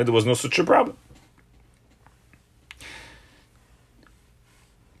 B'meila, there was no such a problem.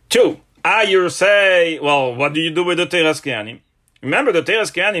 2, you say, well, what do you do with the Teres Kanim? Remember, the Teres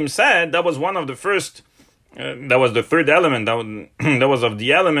Kanim said that was one of the first. That was the third element, that was of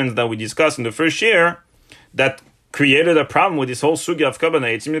the elements that we discussed in the first year that created a problem with this whole sugya of Korban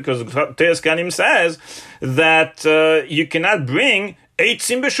Haeitzim, because Teres Kanim says that you cannot bring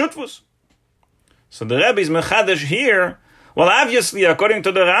Haeitzim b'shutfus. So the Rebbe is mechadesh here. Well, obviously, according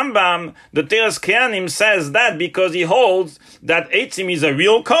to the Rambam, the Teres Kanim says that because he holds that Haeitzim is a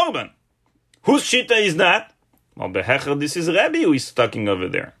real Korban. Whose shita is that? Well, behecher, this is Rebbe who is talking over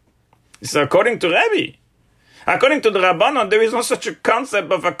there. This is according to Rebbe. According to the Rabbanon, there is no such a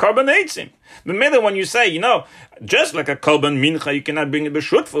concept of a Korban Haeitzim. But maybe when you say, just like a Korban Mincha, you cannot bring it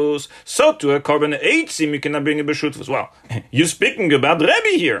b'shutfus, so to a Korban Haeitzim, you cannot bring it b'shutfus. Well, you're speaking about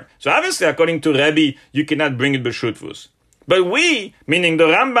Rebbe here. So obviously, according to Rebbe, you cannot bring it b'shutfus. But we, meaning the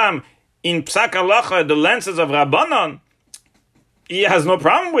Rambam, in Psak Halacha, the lenses of Rabbanon, he has no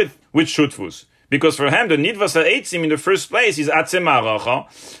problem with shutfus. Because for him, the Nidvas Haeitzim in the first place is Atzem Ha'arocha.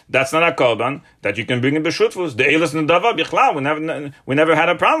 That's not a Korban that you can bring in b'shutfus. The Eilas Nedava Bichlal, we never had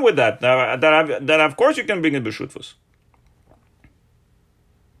a problem with that. That of course you can bring in b'shutfus.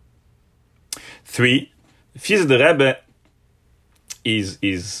 3, the Rebbe is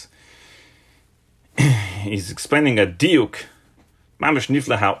explaining a diuk, mamash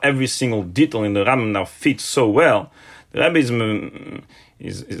nifla, how every single detail in the Rambam now fits so well. The Rebbe is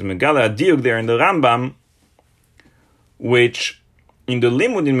megala a diuk there in the Rambam, which in the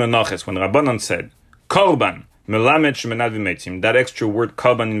limud in Menachos, when Rabbanan said Korban melamed shemenad v'meitzim, that extra word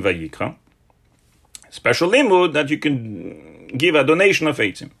Korban in Vayikra, special limud that you can give a donation of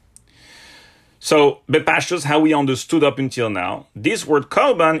Haeitzim. So bepashtus, how we understood up until now, this word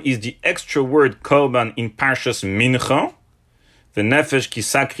Korban is the extra word Korban in Parshas Mincha, the Nefesh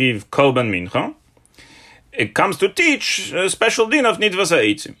Kisakriv Korban Mincha. It comes to teach a special din of Nidvas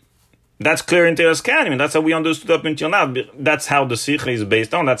Haeitzim. That's clear in Teres Kanim, and that's how we understood up until now. That's how the Sikha is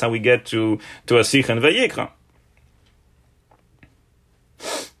based on. That's how we get to a Sikha in Vayikra.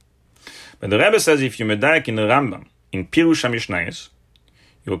 But the Rebbe says if you medayek in the Rambam, in Pirush HaMishnayos,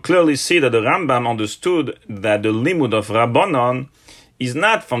 you'll clearly see that the Rambam understood that the limud of Rabbanon is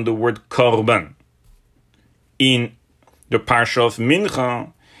not from the word Korban. In the Parsha of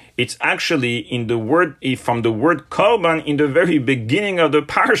Mincha, it's actually in the word, from the word Korban in the very beginning of the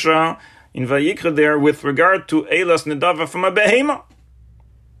Parsha, in Vayikra there, with regard to Eilas Nedava from a Behema.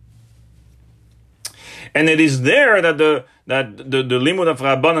 And it is there that the limud of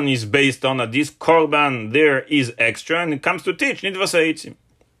Rabbanan is based on, that this Korban there is extra, and it comes to teach Nidvas Haeitzim.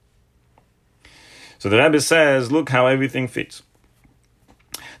 So the Rebbe says, look how everything fits.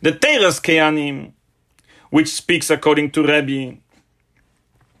 The Teres Kanim, which speaks according to Rebbe,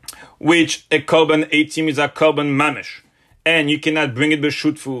 which a Korban Haeitzim is a Korban Mamesh, and you cannot bring it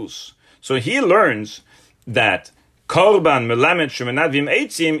b'shutfus. So he learns that Korban Melamed Shemenadvim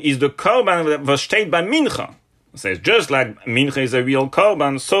Eitzim is the Korban that was stated by Mincha. It says just like Mincha is a real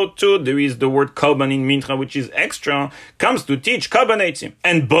Korban, so too there is the word Korban in Mincha, which is extra, comes to teach Korban Eitzim.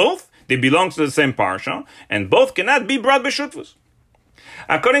 And both, they belong to the same parsha, and both cannot be brought b'shutfus.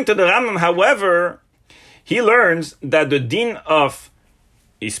 According to the Rambam, however, he learns that the din of,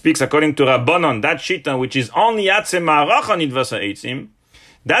 he speaks according to Rabbanon, that shita, which is only Yatse Ma'aracha Nidvasa Eitzim,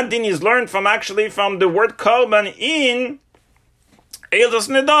 that din is learned from the word Korban in Eilas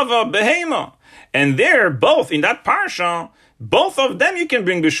Nedava, Behema. And there, both, in that parsha, both of them you can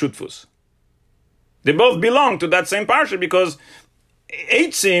bring b'shutfus. They both belong to that same parsha because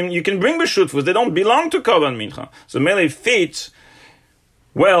Eitzim you can bring b'shutfus. They don't belong to Korban Mincha. So Mele fits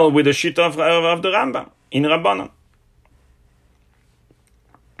well with the shita of the Rambam in Rabbanan.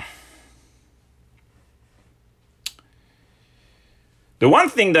 The one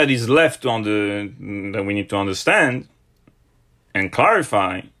thing that is left that we need to understand and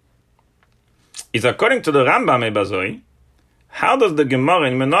clarify is, according to the Rambam Ebazoi, how does the Gemara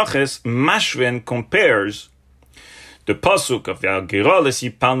in Menachos mashve and compares the pasuk of the Geroles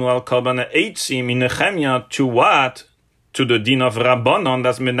Yipanu al Korban Haeitzim in Nechemia to what? To the din of Rabbanon,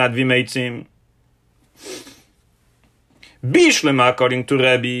 that's Menadvim Eitzim. Bishlema, according to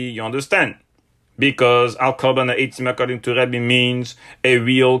Rebbe, you understand. Because Al Korban Haeitzim, according to Rebbe, means a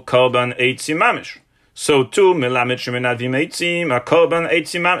real Korban Haeitzim Mamish. So too, Melamed Shemenadvim Eitzim, a Korban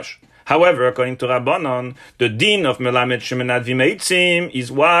Haeitzim Mamish. However, according to Rabbanon, the din of Melamed Shemenadvim Eitzim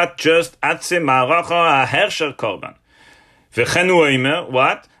is what? Just Atze Ma'aracha HaHersher Korban. V'chenu oimer,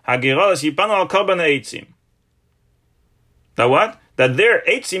 what? Hagerolas Yipanu al Korban Haeitzim. That what? That there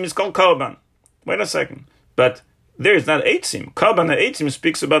Eitzim is called Korban. Wait a second. But there is not Eitzim. Korban Haeitzim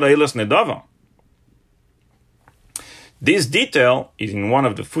speaks about Eilas Nedava. This detail is in one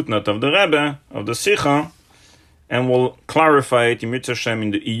of the footnotes of the Rebbe, of the Sikha, and we'll clarify it in Mitzvah Shem in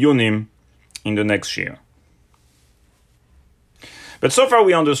the Iyunim in the next year. But so far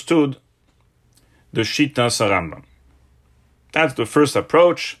we understood the Shita Sarambam. That's the first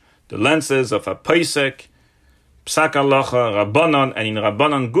approach, the lenses of a Paisek, Psak Halacha, Rabbanon, and in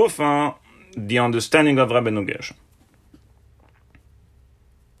Rabbanon Gufa, the understanding of Rabbeinu Gershon.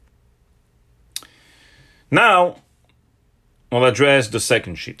 Now, we'll address the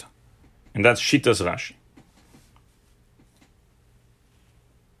second Shita, and that's Shita's Rashi.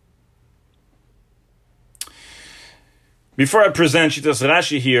 Before I present Shita's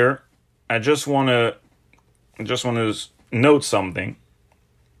Rashi here, I just want to note something,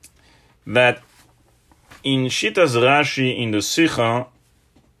 that in Shita's Rashi in the Sikha,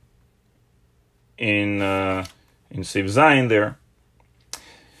 in Seif Zayin there,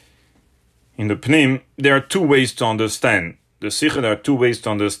 in the Pnim, there are two ways to understand the Sikha. There are two ways to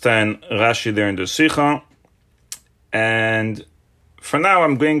understand Rashi there in the Sikha, and for now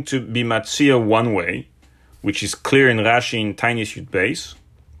I'm going to be Matzia one way, which is clear in Rashi in Tiny Yud Beis,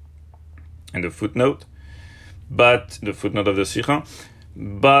 and the footnote of the Sikha.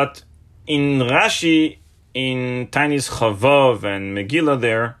 But in Rashi, in Tainis Chavav and Megillah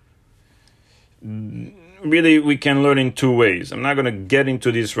there, really we can learn in two ways. I'm not going to get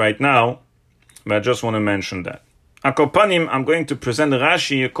into this right now, but I just want to mention that. Akopanim, I'm going to present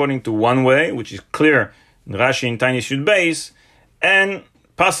Rashi according to one way, which is clear in Rashi in Tainis Yud Beis, and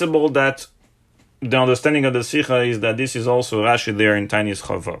possible that the understanding of the Sikha is that this is also Rashi there in Tainis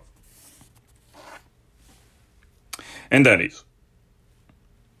Chavav. And that is,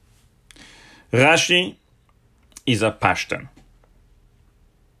 Rashi is a Pashtan.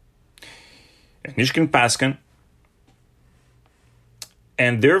 And Nishkin Paskan,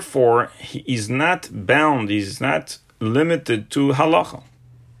 and therefore he is not bound, he is not limited to halacha.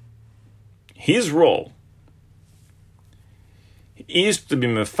 His role is to be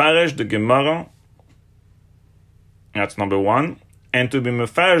mefarish the Gemara, that's number one, and to be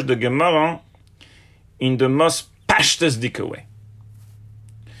mefarish the Gemara in the most pashtas dika way.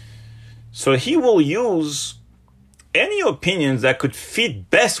 So he will use any opinions that could fit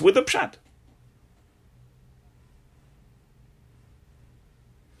best with the pshat.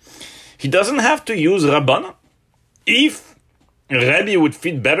 He doesn't have to use Rabbana. If Rebbe would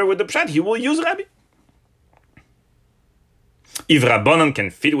fit better with the pshat, he will use Rebbe. If Rabbanon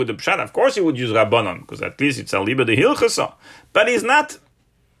can fit with the pshat, of course he would use Rabbanon, because at least it's a liba de hilchasa. But he's not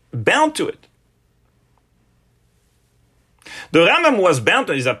bound to it. The Rambam was bound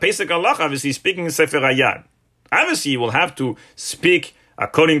to it. He's a Pesach Allah, obviously speaking in Sefer Hayad. Obviously he will have to speak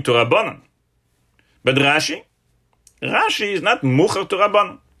according to Rabbanon. But Rashi is not mucher to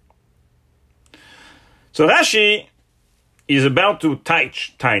Rabbanon. So Rashi is about to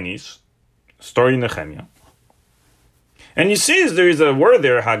touch Tainis, story in Nechemia. And he sees there is a word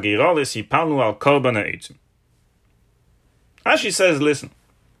there, Hagiroles Hipalnu al Korban Haeitzim. Rashi says, listen,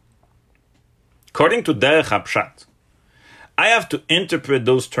 according to Derech HaPshat, I have to interpret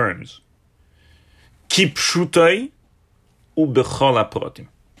those terms Kipshutai uBechol HaProtim.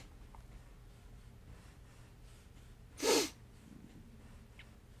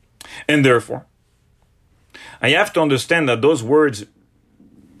 And therefore, I have to understand that those words,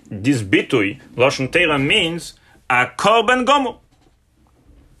 this bitui, Lashon Torah, means a korban gomo.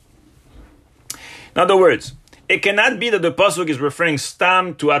 In other words, it cannot be that the pasuk is referring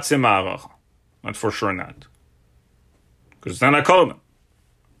stam to atzem ha'aracha. Not for sure not. Because it's not a korban.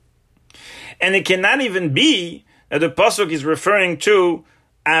 And it cannot even be that the pasuk is referring to,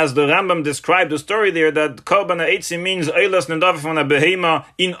 as the Rambam described the story there, that Korban Haeitzim means Eilas Nedav from a behema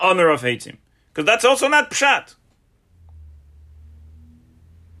in honor of Heitzim. Because that's also not pshat.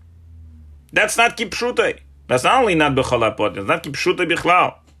 That's not kipshutei. That's not only not b'chol ha'pot, it's not kipshutei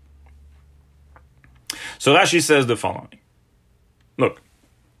bichlal. So Rashi says the following. Look,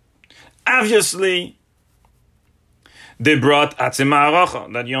 obviously, they brought atzem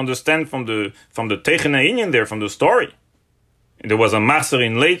ha'aracha, that you understand from the Teichen Ha'inyan there, from the story. There was a maser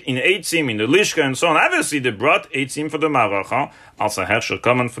in Eitzim, in the Lishka, and so on. Obviously, they brought Eitzim for the Maracha, also Hersher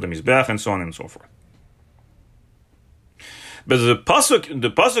Kaman for the Mizbeach, and so on and so forth. But the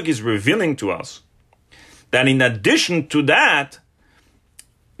pasuk is revealing to us that in addition to that,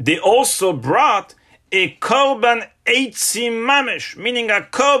 they also brought a Korban Haeitzim Mamish, meaning a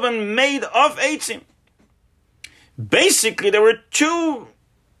Korban made of Eitzim. Basically, there were two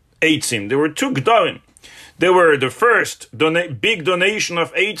Eitzim, there were two Gdorim. There were the first big donation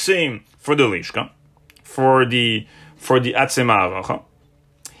of Eitzim for the Lishka, for the Atzem HaAracha.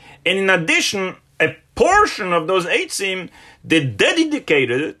 And in addition, a portion of those Eitzim, they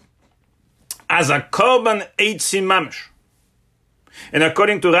dedicated it as a Korban Haeitzim Mamish. And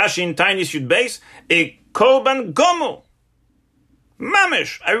according to Rashi in Tainis Yud Beis, a Korban Gomo.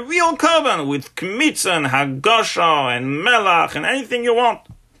 Mamish, a real Korban with Kmitza and Hagosha and Melach and anything you want.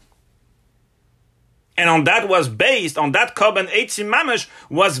 And on that Korban Haeitzim Mamish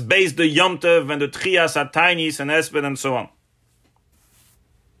was based the Yom Tov and the Trias Atainis and Esbed and so on.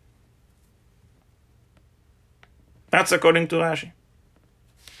 That's according to Rashi.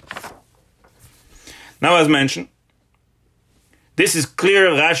 Now, as mentioned, this is clear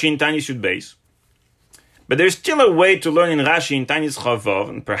Rashi in Tainis Yud Beis. But there's still a way to learn in Rashi in Tainis Chavav,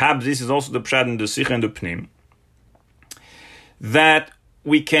 and perhaps this is also the Pshat in the Sikha and the Pnim, that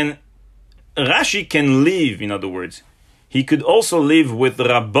Rashi can live, in other words. He could also live with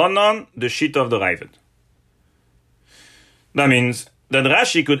Rabbanon, the Shita of the Ravid. That means that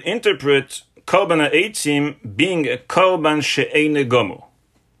Rashi could interpret Korban Haeitzim being a Korban She'eine Gomo.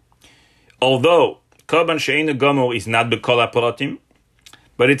 Although Korban She'eine Gomo is not B'kol HaProtim,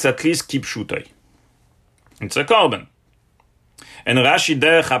 but it's at least Kipshutai. It's a Korban. And Rashi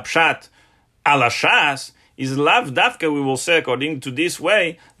Derech HaPshat Ala Shas is lav dafka, we will say, according to this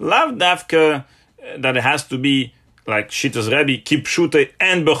way, lav dafka that it has to be like Shitas Rebbe, Kipshute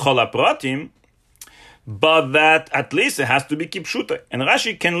and Bechol HaProtim, but that at least it has to be Kipshute. And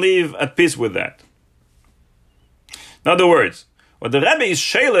Rashi can live at peace with that. In other words, what the Rebbe is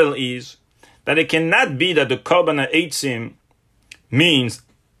shalel is that it cannot be that the Korban Haeitzim means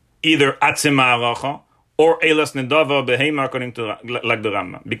either Atzem HaAracha or Eilas Nedava Behema, according to like the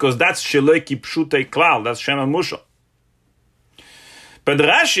Rambam, because that's Sheloi Kipshutei Klal, that's Shema Musha. But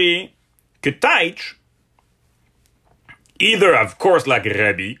Rashi Ketaich, either of course like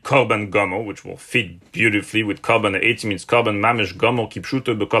Rebbe, Korban Gomo, which will fit beautifully with Korban Haeitzim, it's Korban Mamish Gomo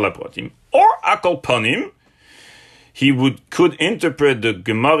Kipshutei B'kol HaProtim, or Akol Ponim, he could interpret the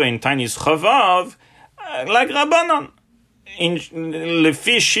Gemara in Tainis Chavav like Rabbanon. In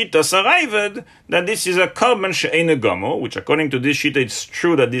Lefi Shita Sarayved, that this is a Korban She'eine Gomo, which according to this Shita, it's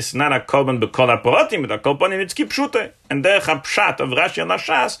true that this is not a Korban B'kol HaProtim, but a Korban it's Kipshute. And Derech HaPshat of Rashi and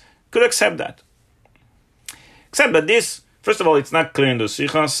Lashas could accept that. Except that this, first of all, it's not clear in the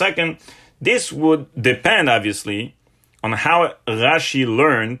Sikha. Second, this would depend, obviously, on how Rashi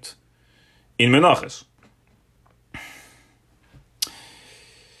learned in Menachos.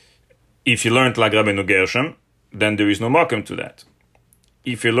 If you learned like Rabbeinu Gershom, then there is no makom to that.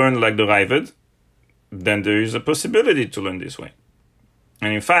 If you learn like the Ravid, then there is a possibility to learn this way.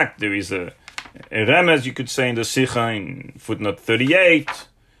 And in fact, there is a remez, you could say, in the Sikha, in footnote 38,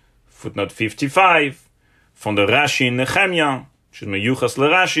 footnote 55, from the Rashi in Nechemia, which is Meyuchas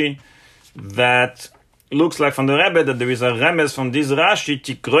LeRashi, that looks like from the Rebbe that there is a remez from this Rashi,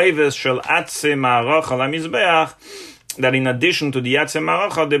 Tikroives shel Atzem HaAracha LaMizbeach, that in addition to the Yatzem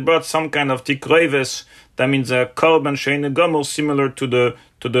Aracha, they brought some kind of tikroives, that means a korban she'eino gomel, similar to the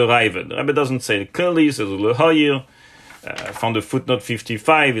Raiva. The Rebbe doesn't say it clearly, he says Lehoyer. From the footnote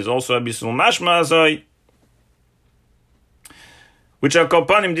 55 is also Abisul Mashma Azoi. Which are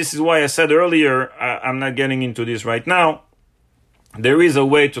Korbanim, this is why I said earlier, I'm not getting into this right now. There is a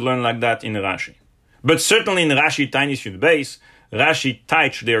way to learn like that in Rashi. But certainly in Rashi Tainis Yud Beis, Rashi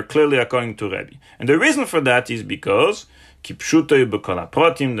Taich, they are clearly according to Rebbe. And the reason for that is because Kipshuto B'kol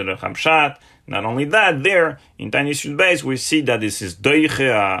HaProtim, the Rechamshat. Not only that, there in Tainis Yud Beis we see that this is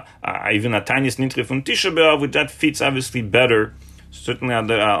Doiche, even a Tainis Nitri from Tisha B'Av, which that fits obviously better. Certainly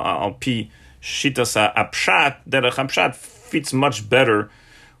Al Pi Shitas Apshat, the Rechamshat fits much better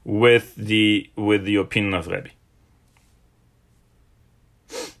with the opinion of Rebbe.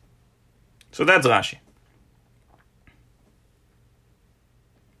 So that's Rashi.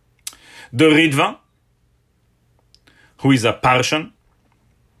 The Ritva, who is a Parshan,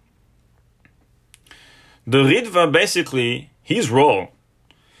 the Ritva, basically, his role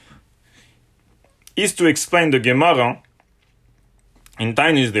is to explain the Gemara in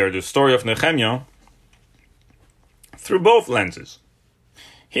Tainis there, the story of Nechemia, through both lenses.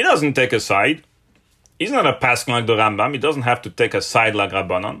 He doesn't take a side. He's not a pasuk like the Rambam. He doesn't have to take a side like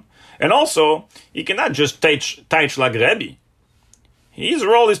Rabbanan. And also, he cannot just teach like Rebbe. His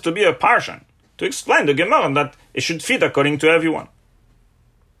role is to be a parshan, to explain the Gemara that it should fit according to everyone.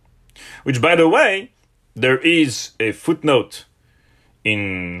 Which, by the way, there is a footnote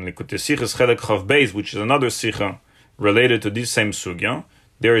in Likutei Sichos Chelek Chav Beis, which is another sicha related to this same sugya.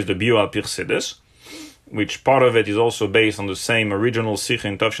 There is the Biur al Pi Chassidus, which part of it is also based on the same original sicha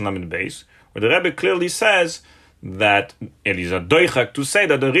in Tavshin Lamed Beis, where the Rebbe clearly says that it is a doichak to say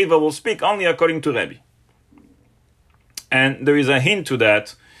that the Ritva will speak only according to Rebbe. And there is a hint to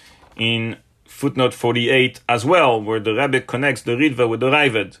that in footnote 48 as well, where the Rebbe connects the Ritva with the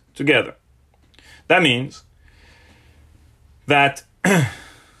Raavad together. That means that the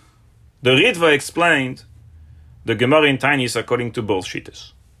Ritva explained the Gemara in Tainis according to both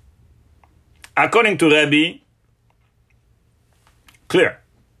Shittas. According to Rebbe, clear,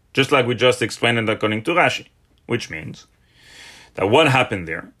 just like we just explained it according to Rashi, which means that what happened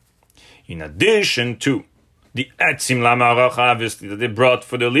there, in addition to the Etzim Lamaracha, obviously, that they brought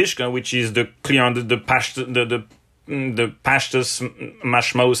for the Lishka, which is the clear on the Pashtas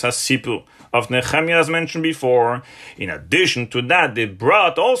Mashmaus HaSipur of Nechemia, as mentioned before. In addition to that, they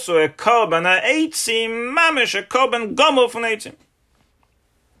brought also a Korban Haeitzim, Mamish, a Korban Gomel from Haeitzim.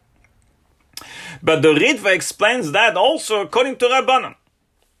 But the Ritva explains that also according to Rabbanan.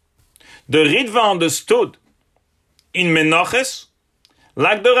 The Ritva understood in Menachos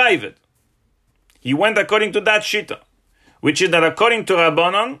like the Raavad. He went according to that Shita, which is that according to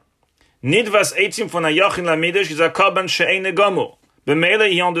Rabbanan, Nidvas Eitzim von Hayochin Lamidesh is a Korban She'eino Gomel. B'meila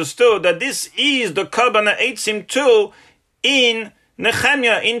he understood that this is the Korban Haeitzim too in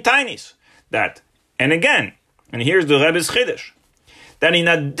Nechemia, in Tainis. That, and again, and here's the Rebbe's Chiddush, that in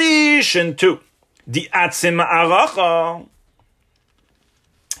addition to the Atzem Aracha,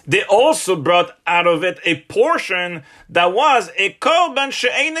 they also brought out of it a portion that was a Korban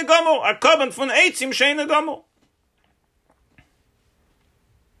She'eino Gomel, a Korban von Haeitzim She'eino Gomel.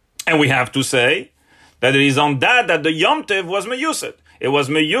 And we have to say that it is on that the Yom Tov was meyusad. It was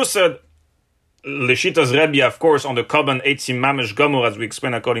meyusad, L'shitas Rebbe, of course, on the Korban Haeitzim Mamish Gomel, as we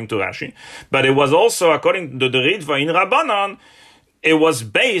explain according to Rashi. But it was also, according to the Ritva in Rabbanan, it was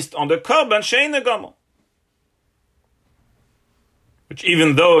based on the Korban She'eino Gomel. Which,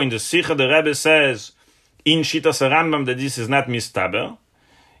 even though in the Sikha the Rebbe says in Shitas Rambam that this is not mistaber,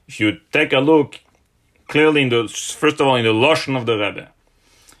 if you take a look clearly in the, first of all, in the Lashon of the Rebbe,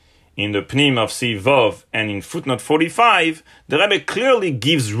 in the Pnim of Sivov, and in footnote 45, the Rebbe clearly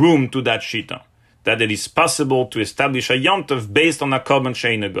gives room to that Shita, that it is possible to establish a Yom Tov based on a Korban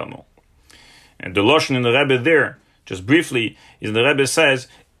She'eino Gomel. And the Lashon in the Rebbe there, just briefly, is the Rebbe says,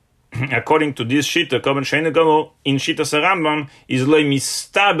 according to this Shita, Korban She'eino Gomel, in Shitas Rambam, is lo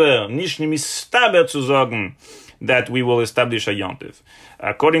mistaber, nicht mistaber zu sagen, that we will establish a Yom Tov.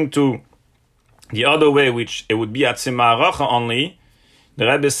 According to the other way, which it would be Atzem Aracha only, the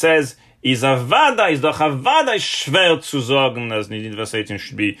Rebbe says, is doch a vada schwer zu sagen, as Nidin Vasetin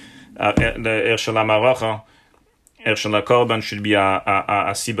should be, the Ershel HaMaracha, Ershel HaKorban should be a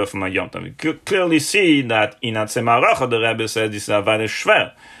Siba from a Yom Tov. We clearly see that in Atzem Aracha, the Rebbe says, this is a vada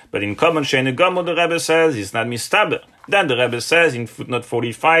schwer. But in Korban She'eino Gomel, the Rebbe says, it's not mistaber. Then the Rebbe says, in footnote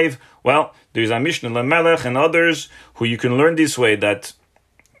 45, well, there is a Mishnah Lamelech and others, who you can learn this way, that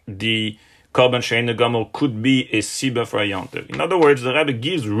the Korban She'eino Gomel could be a Siba for a Yom Tov. In other words, the Rebbe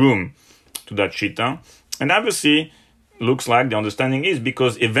gives room to that Shita, and obviously, looks like the understanding is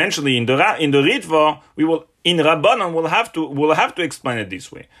because eventually in the Ritva Rabbanon we'll have to explain it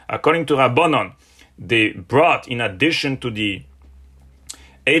this way. According to Rabbanon, they brought, in addition to the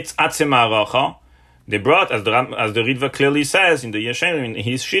Eitz Atzem Haracha, they brought, as the Ritva clearly says in the Yeshem, in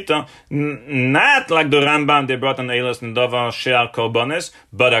his Shita, not like the Rambam, they brought an Eilas Nedava She'ar Korbanes,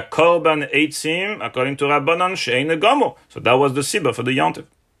 but a Korban Haeitzim, according to Rabbanon, She'ein Gomo. So that was the Sibah for the Yontif.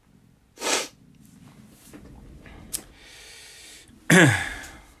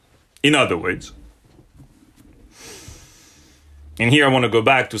 In other words, and here I want to go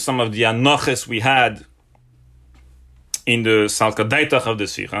back to some of the anoches we had in the Salka Daitach of the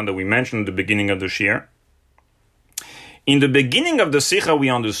Sikha that we mentioned at the beginning of the Shir. In the beginning of the Sikha, we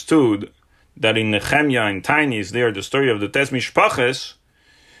understood that in Nechemia and Tainis, there, the story of the Tes Mishpaches,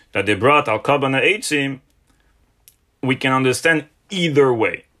 that they brought Al Korban Haeitzim, we can understand either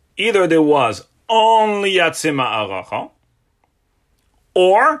way. Either there was only Yatzima Aracha,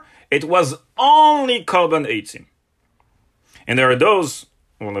 or it was only Korban Haeitzim. And there are those,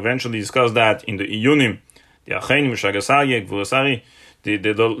 we'll eventually discuss that in the Iyunim, the Achenim, Shagasari, Gvurasari, they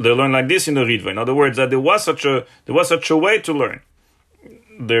learn like this in the Ritva. In other words, that there was such a way to learn.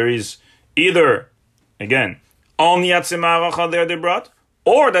 There is either, again, only Yatzim Haracha there they brought,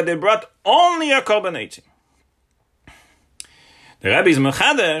 or that they brought only a Korban Haeitzim. The Rebbe is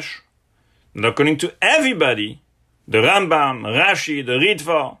Mechadesh, and according to everybody, the Rambam, Rashi, the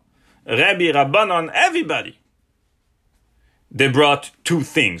Ritva, Rebbe, Rabbanon, everybody, they brought two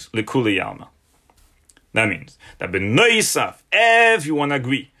things, Lekuli Yalma. That means that B'noisaf, everyone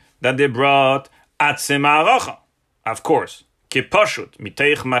agree that they brought Atzem Haracha. Of course, Kipashut,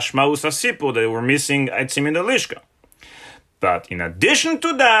 Miteich Mashmaus Asipur, they were missing Aitzim in the Lishka. But in addition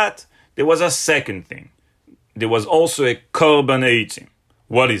to that, there was a second thing. There was also a Korban Haeitzim.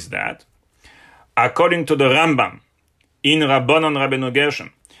 What is that? According to the Rambam, in Rabbanon Rabbeinu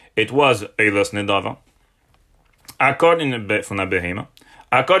Gershon, it was Eilas Nedava. According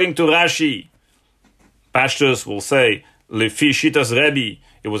to Rashi, Pashtus will say, Lefi Shitas Rebbe,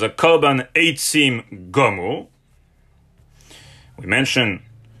 it was a Korban Haeitzim Gomur. We mentioned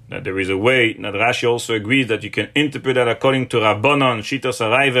that there is a way that Rashi also agrees that you can interpret that according to Rabbanon, Shitas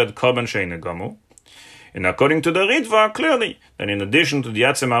Arayved, Korban She'ein Gomur. And according to the Ritva, clearly, that in addition to the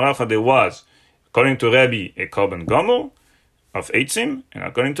Yatzim Haracha, there was, according to Rebbe, a Korban Gomur of Haeitzim, and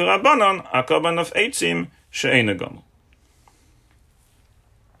according to Rabbanon, a Korban of Haeitzim She'ein Gomur.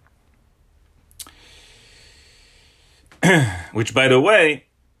 Which, by the way,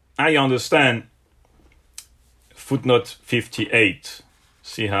 I understand footnote 58.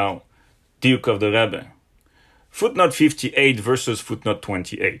 See how Diuk of the Rebbe. Footnote 58 versus footnote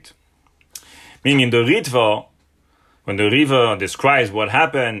 28. Meaning in the Ritva, when the Ritva describes what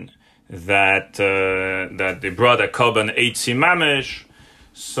happened, that they brought a Korban Haeitzim Mamesh.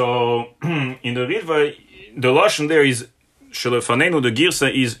 So in the Ritva, the Lashon there is Shelefanenu, the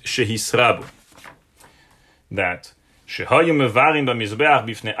Girsa is Shehisrabu. That Shehayu mevarim b'mizbeach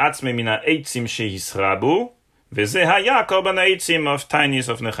b'fnei atzmei min ha'eitzim shehisrabu, v'zeh haya Korban Haeitzim of Tainis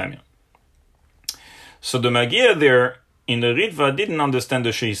of Nechemia. So the Magia there in the Ritva didn't understand the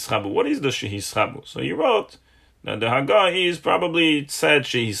Shehisrabu. What is the Shehisrabu? So he wrote that the Haggah is probably said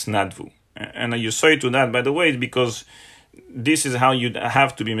Shehisnadvu. And you say to that, by the way, because this is how you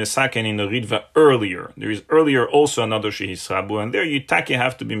have to be mesaken in the Ritva earlier. There is earlier also another Shehisrabu, and there you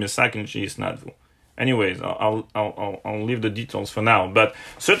have to be mesaken Shehisnadvu. Anyways, I'll leave the details for now. But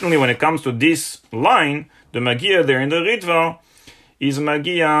certainly when it comes to this line, the Magia there in the Ritva is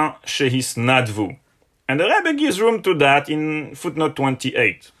Magia Shehisnadvu. And the Rebbe gives room to that in footnote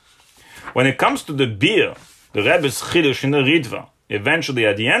 28. When it comes to the beer, the Rebbe's Chiddush in the Ritva, eventually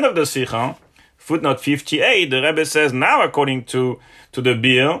at the end of the Sikha, footnote 58, the Rebbe says, now according to the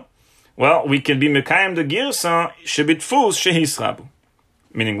beer, well, we can be Mekayim the Girsa Shebitfus Shehisrabu.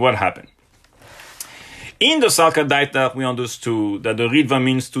 Meaning, what happened? In the Salka Daitach, we understood that the Ritva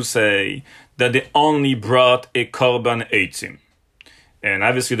means to say that they only brought a Korban Haeitzim. And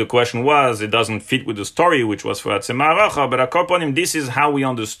obviously the question was, it doesn't fit with the story, which was for Atzem Haracha, but according this is how we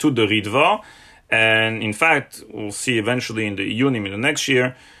understood the Ritva. And in fact, we'll see eventually in the Iyunim in the next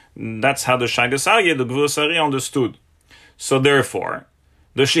year, that's how the Shagasari, the Gvurasari understood. So therefore,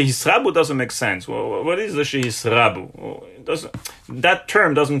 the Shehisrabu doesn't make sense. Well, what is the Shehisrabu? Well, that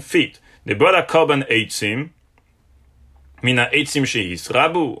term doesn't fit. They brought a Korban Haeitzim, mina Haeitzim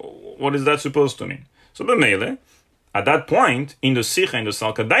Shehisrabu. What is that supposed to mean? So b'meile, at that point, in the Sikha, in the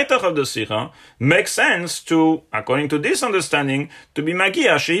Salka Daitach of the Sikha, makes sense to, according to this understanding, to be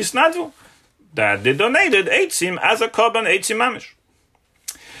Magia Shehisnadvu, that they donated Haeitzim as a Korban Haeitzim Mamish.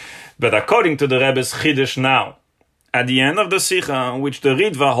 But according to the Rebbe's Chiddush now, at the end of the Sikha, which the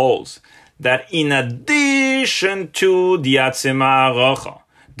Ritva holds, that in addition to the Atzema Aracha,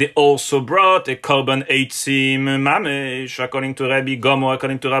 they also brought a Korban Haeitzim Mamish, according to Rabbi Gomo,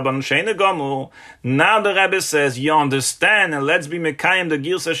 according to Rabban Sheina Gomo. Now the Rebbe says, you understand, and let's be Mekayim the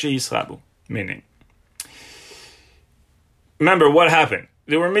Girsa Sheisrabu. Meaning, remember what happened?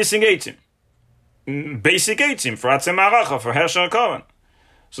 They were missing Haeitzim. Basic Haeitzim for Atzema Aracha, for Hersher Korban.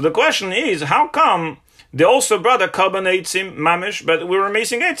 So the question is, how come they also brought a Korban Haeitzim Mamish, but we were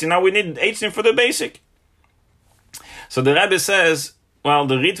missing Haeitzim? Now we need Haeitzim for the basic. So the Rebbe says, well,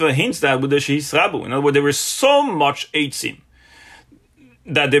 the Ritva hints that with the Sheis Rabu. In other words, there was so much Haeitzim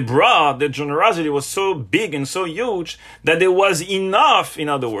that they brought, the generosity was so big and so huge that there was enough, in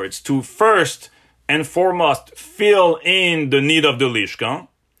other words, to first and foremost fill in the need of the Lishka.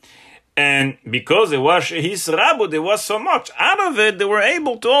 And because there was Sheis Rabu, there was so much. Out of it, they were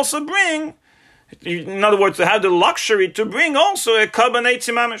able to also bring, in other words, to have the luxury to bring also a Korban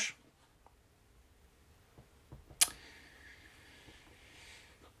Haeitzim Mamish.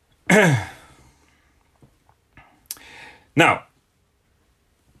 Now,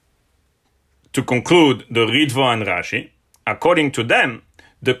 to conclude the Ritva and Rashi, according to them,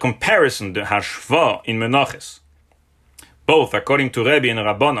 the comparison, the Hashva in Menachos, both according to Rebbe and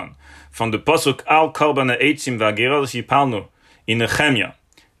Rabbanan, from the Pasuk Al Korban Haeitzim V'Ageros Yipalnu in Nechemia,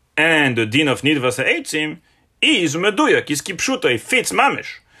 and the din of Nidvas Haeitzim, is Meduyak, is Kipshuta, it fits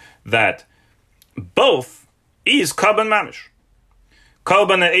Mamish, that both is Korban Mamish.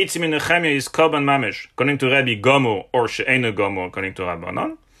 Korban Haeitzim in Nechemia is Korban Mamish, according to Rabbi Gomu, or She'ena Gomu, according to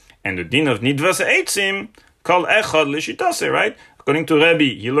Rabbanan. And the din of Nidvas Haeitzim, Kol Echad L'Shitase, right? According to Rabbi,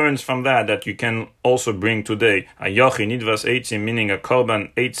 he learns from that you can also bring today a Yochi Nidvas Haeitzim, meaning a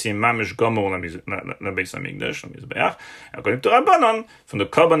Korban Haeitzim Mamish Gomu L'Beis HaMikdash, L'Mizbeach. According to Rabbanan, from the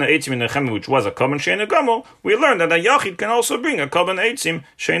Korban Haeitzim in Nechemia, which was a Korban She'ena Gomu, we learned that a Yochid can also bring a Korban Haeitzim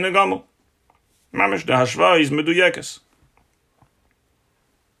She'ena Gomu. Mamish, the Hashva is Meduyekes.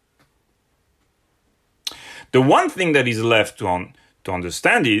 The one thing that is left to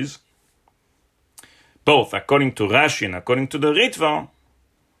understand is, both according to Rashi and according to the Ritva,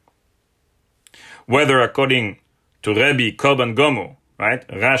 whether according to Rebbe Korban Gomu, right,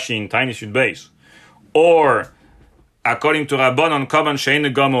 Rashi in Tiny Yud Beis, or according to Rabbanon Korban She'ena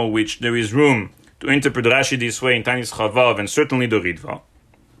Gomu, which there is room to interpret Rashi this way in Tiny Chavav, and certainly the Ritva,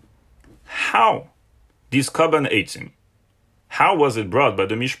 how this Korban Haeitzim, how was it brought by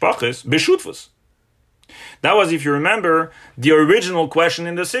the Mishpaches B'Shutfus? That was, if you remember, the original question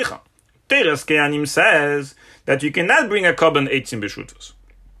in the Sikha. Teres Keanim says that you cannot bring a Korban Haeitzim B'Shutfus.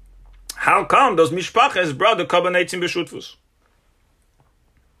 How come those Mishpaches brought the Korban Haeitzim B'Shutfus?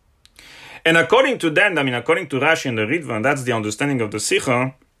 And according to them, according to Rashi and the Ritva, and that's the understanding of the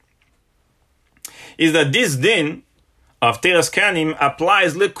Sikha, is that this din of Teres Keanim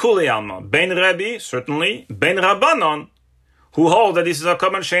applies L'Kulei Alma, Ben Rebbe, certainly, Ben Rabbanon, who hold that this is a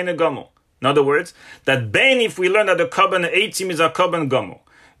Korban She'ena Gomu. In other words, that Ben, if we learn that the Korban Haeitzim is a Korban Gomu,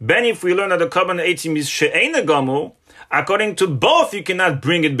 Ben, if we learn that the Korban Haeitzim is She'ena Gomu, according to both, you cannot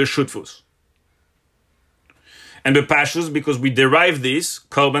bring it B'Shutfus. And B'Pashtus, because we derive this,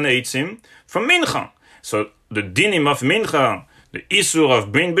 Korban Haeitzim, from Mincha. So the dinim of Mincha, the Isur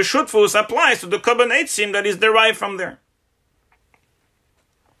of bring B'Shutfus, applies to the Korban Haeitzim that is derived from there.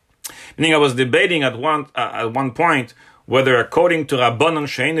 Meaning I was debating at one point, whether according to Rabbanon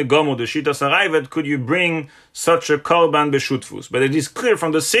She'ena Gomu, the Shitas Arayvet, could you bring such a Korban B'Shutfus? But it is clear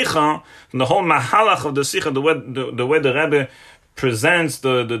from the Sikha, from the whole Mahalach of the Sikha, the way the Rebbe presents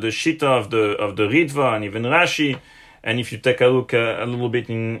the Shita of the Ritva and even Rashi, and if you take a look a little bit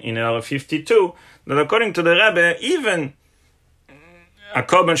in L 52, that according to the Rebbe, even a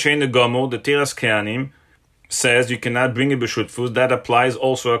Korban She'ena Gomu, the Teres Keanim, says you cannot bring a B'Shutfus. That applies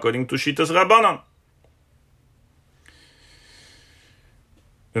also according to Shitas Rabbanon.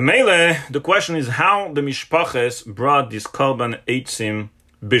 The question is how the Mishpaches brought this Korban Haeitzim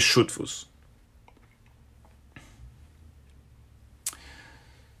B'Shutfus.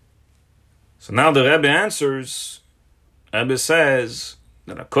 So now the Rebbe answers. Rebbe says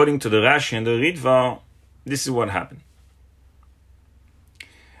that according to the Rashi and the Ritva, this is what happened.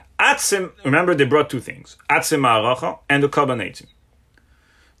 Remember, they brought two things: Atzem Ha'aracha and the Korban Haeitzim.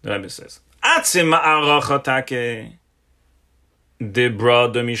 The Rebbe says, Atzem Ha'aracha take. They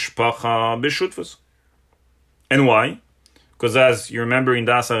brought the Mishpacha B'Shutfus. And why? Because as you remember in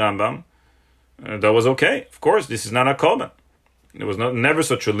Das Rambam, that was okay. Of course, this is not a Korban. There was never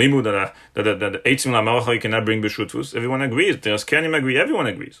such a limud that the Haeitzim L'Maracha you cannot bring B'Shutfus. Everyone agrees. Teres Keanim agree. Everyone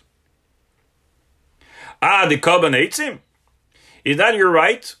agrees. The Korban Haeitzim? Is that you're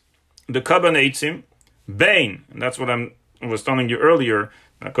right? The Korban Haeitzim, Bain, and that's what I was telling you earlier,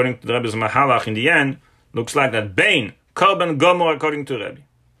 according to the Rebbe's Mahalach in the end, looks like that Bain, Korban Gomor according to Rebbe.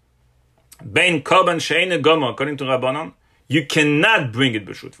 Bain Korban She'ene Gomor according to Rabbanan, you cannot bring it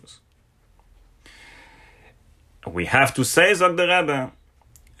b'shutfus. We have to say, Zog the Rebbe,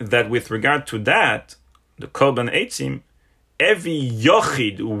 that with regard to that, the Korban Haeitzim, every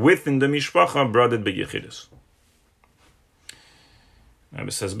yochid within the mishpacha brought it b'yechidus. Rebbe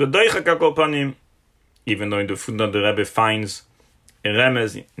says, B'doicha kakol panim, even though in the footnote the Rebbe finds a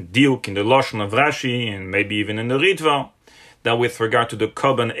remez, diuk in the Lashon of Rashi, and maybe even in the Ritva, that with regard to the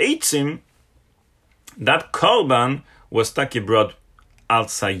Korban Haeitzim, that Korban was taki brought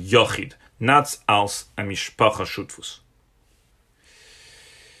als a yochid, not als a mishpacha shutfus.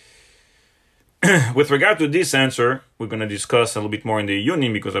 With regard to this answer, we're going to discuss a little bit more in the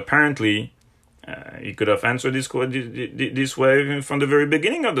Yunim, because apparently he could have answered this way from the very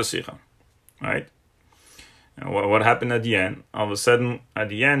beginning of the Sikha, right? What happened at the end? All of a sudden, at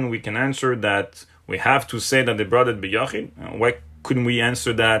the end, we can answer that we have to say that they brought it b'yachid. Why couldn't we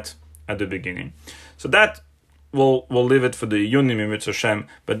answer that at the beginning? So that we'll leave it for the Yunim in Mitzvah Hashem,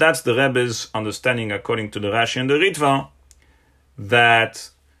 but that's the Rebbe's understanding according to the Rashi and the Ritva, that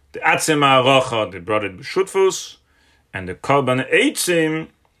the Atzem HaArocha, they brought it b'shutfus, and the Korban Haeitzim,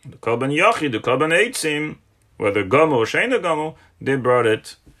 the Korban Yachid, the Korban Haeitzim, whether Gomo or Sheina Gomo, they brought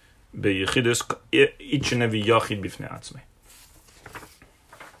it b'yechidus, each and every Yachid b'fnei Atzmei.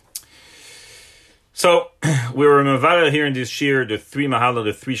 So, we were mevarer here in this shir, the three mahala,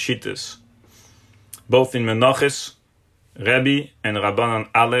 the three shittas, both in Menachos, Rebbe, and Rabbanan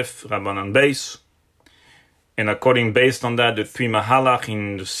Aleph, Rabbanan Beis. And according, based on that, the three mahalach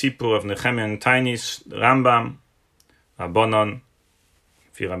in the Sipur of Nechemia and Tainis, Rambam, Rabbanan,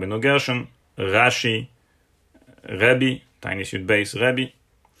 Fi Rabbeinu Gershon, Rashi, Rebbe, Tainis Yud Beis, Rebbe,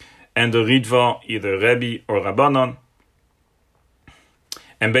 and the Ritva, either Rebbe or Rabbanan.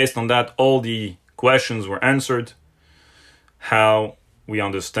 And based on that, all the questions were answered. How we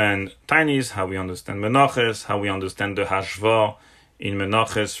understand Tainis, how we understand Menachos, how we understand the Hashva in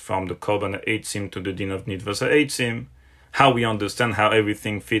Menachos from the Korban Haeitzim to the din of Nidvas Haeitzim, how we understand how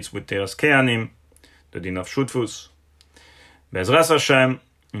everything fits with Teras Kehanim, the din of Shutfus. Be'ezras Hashem,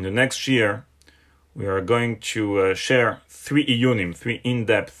 in the next year, we are going to share three iyunim, three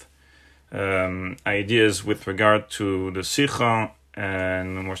in-depth ideas with regard to the Sikha,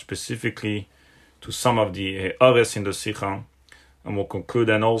 and more specifically to some of the Ares in the Sikha. And we'll conclude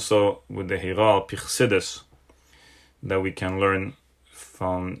then also with the Hira Pichsides that we can learn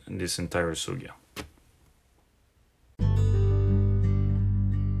from this entire sugya.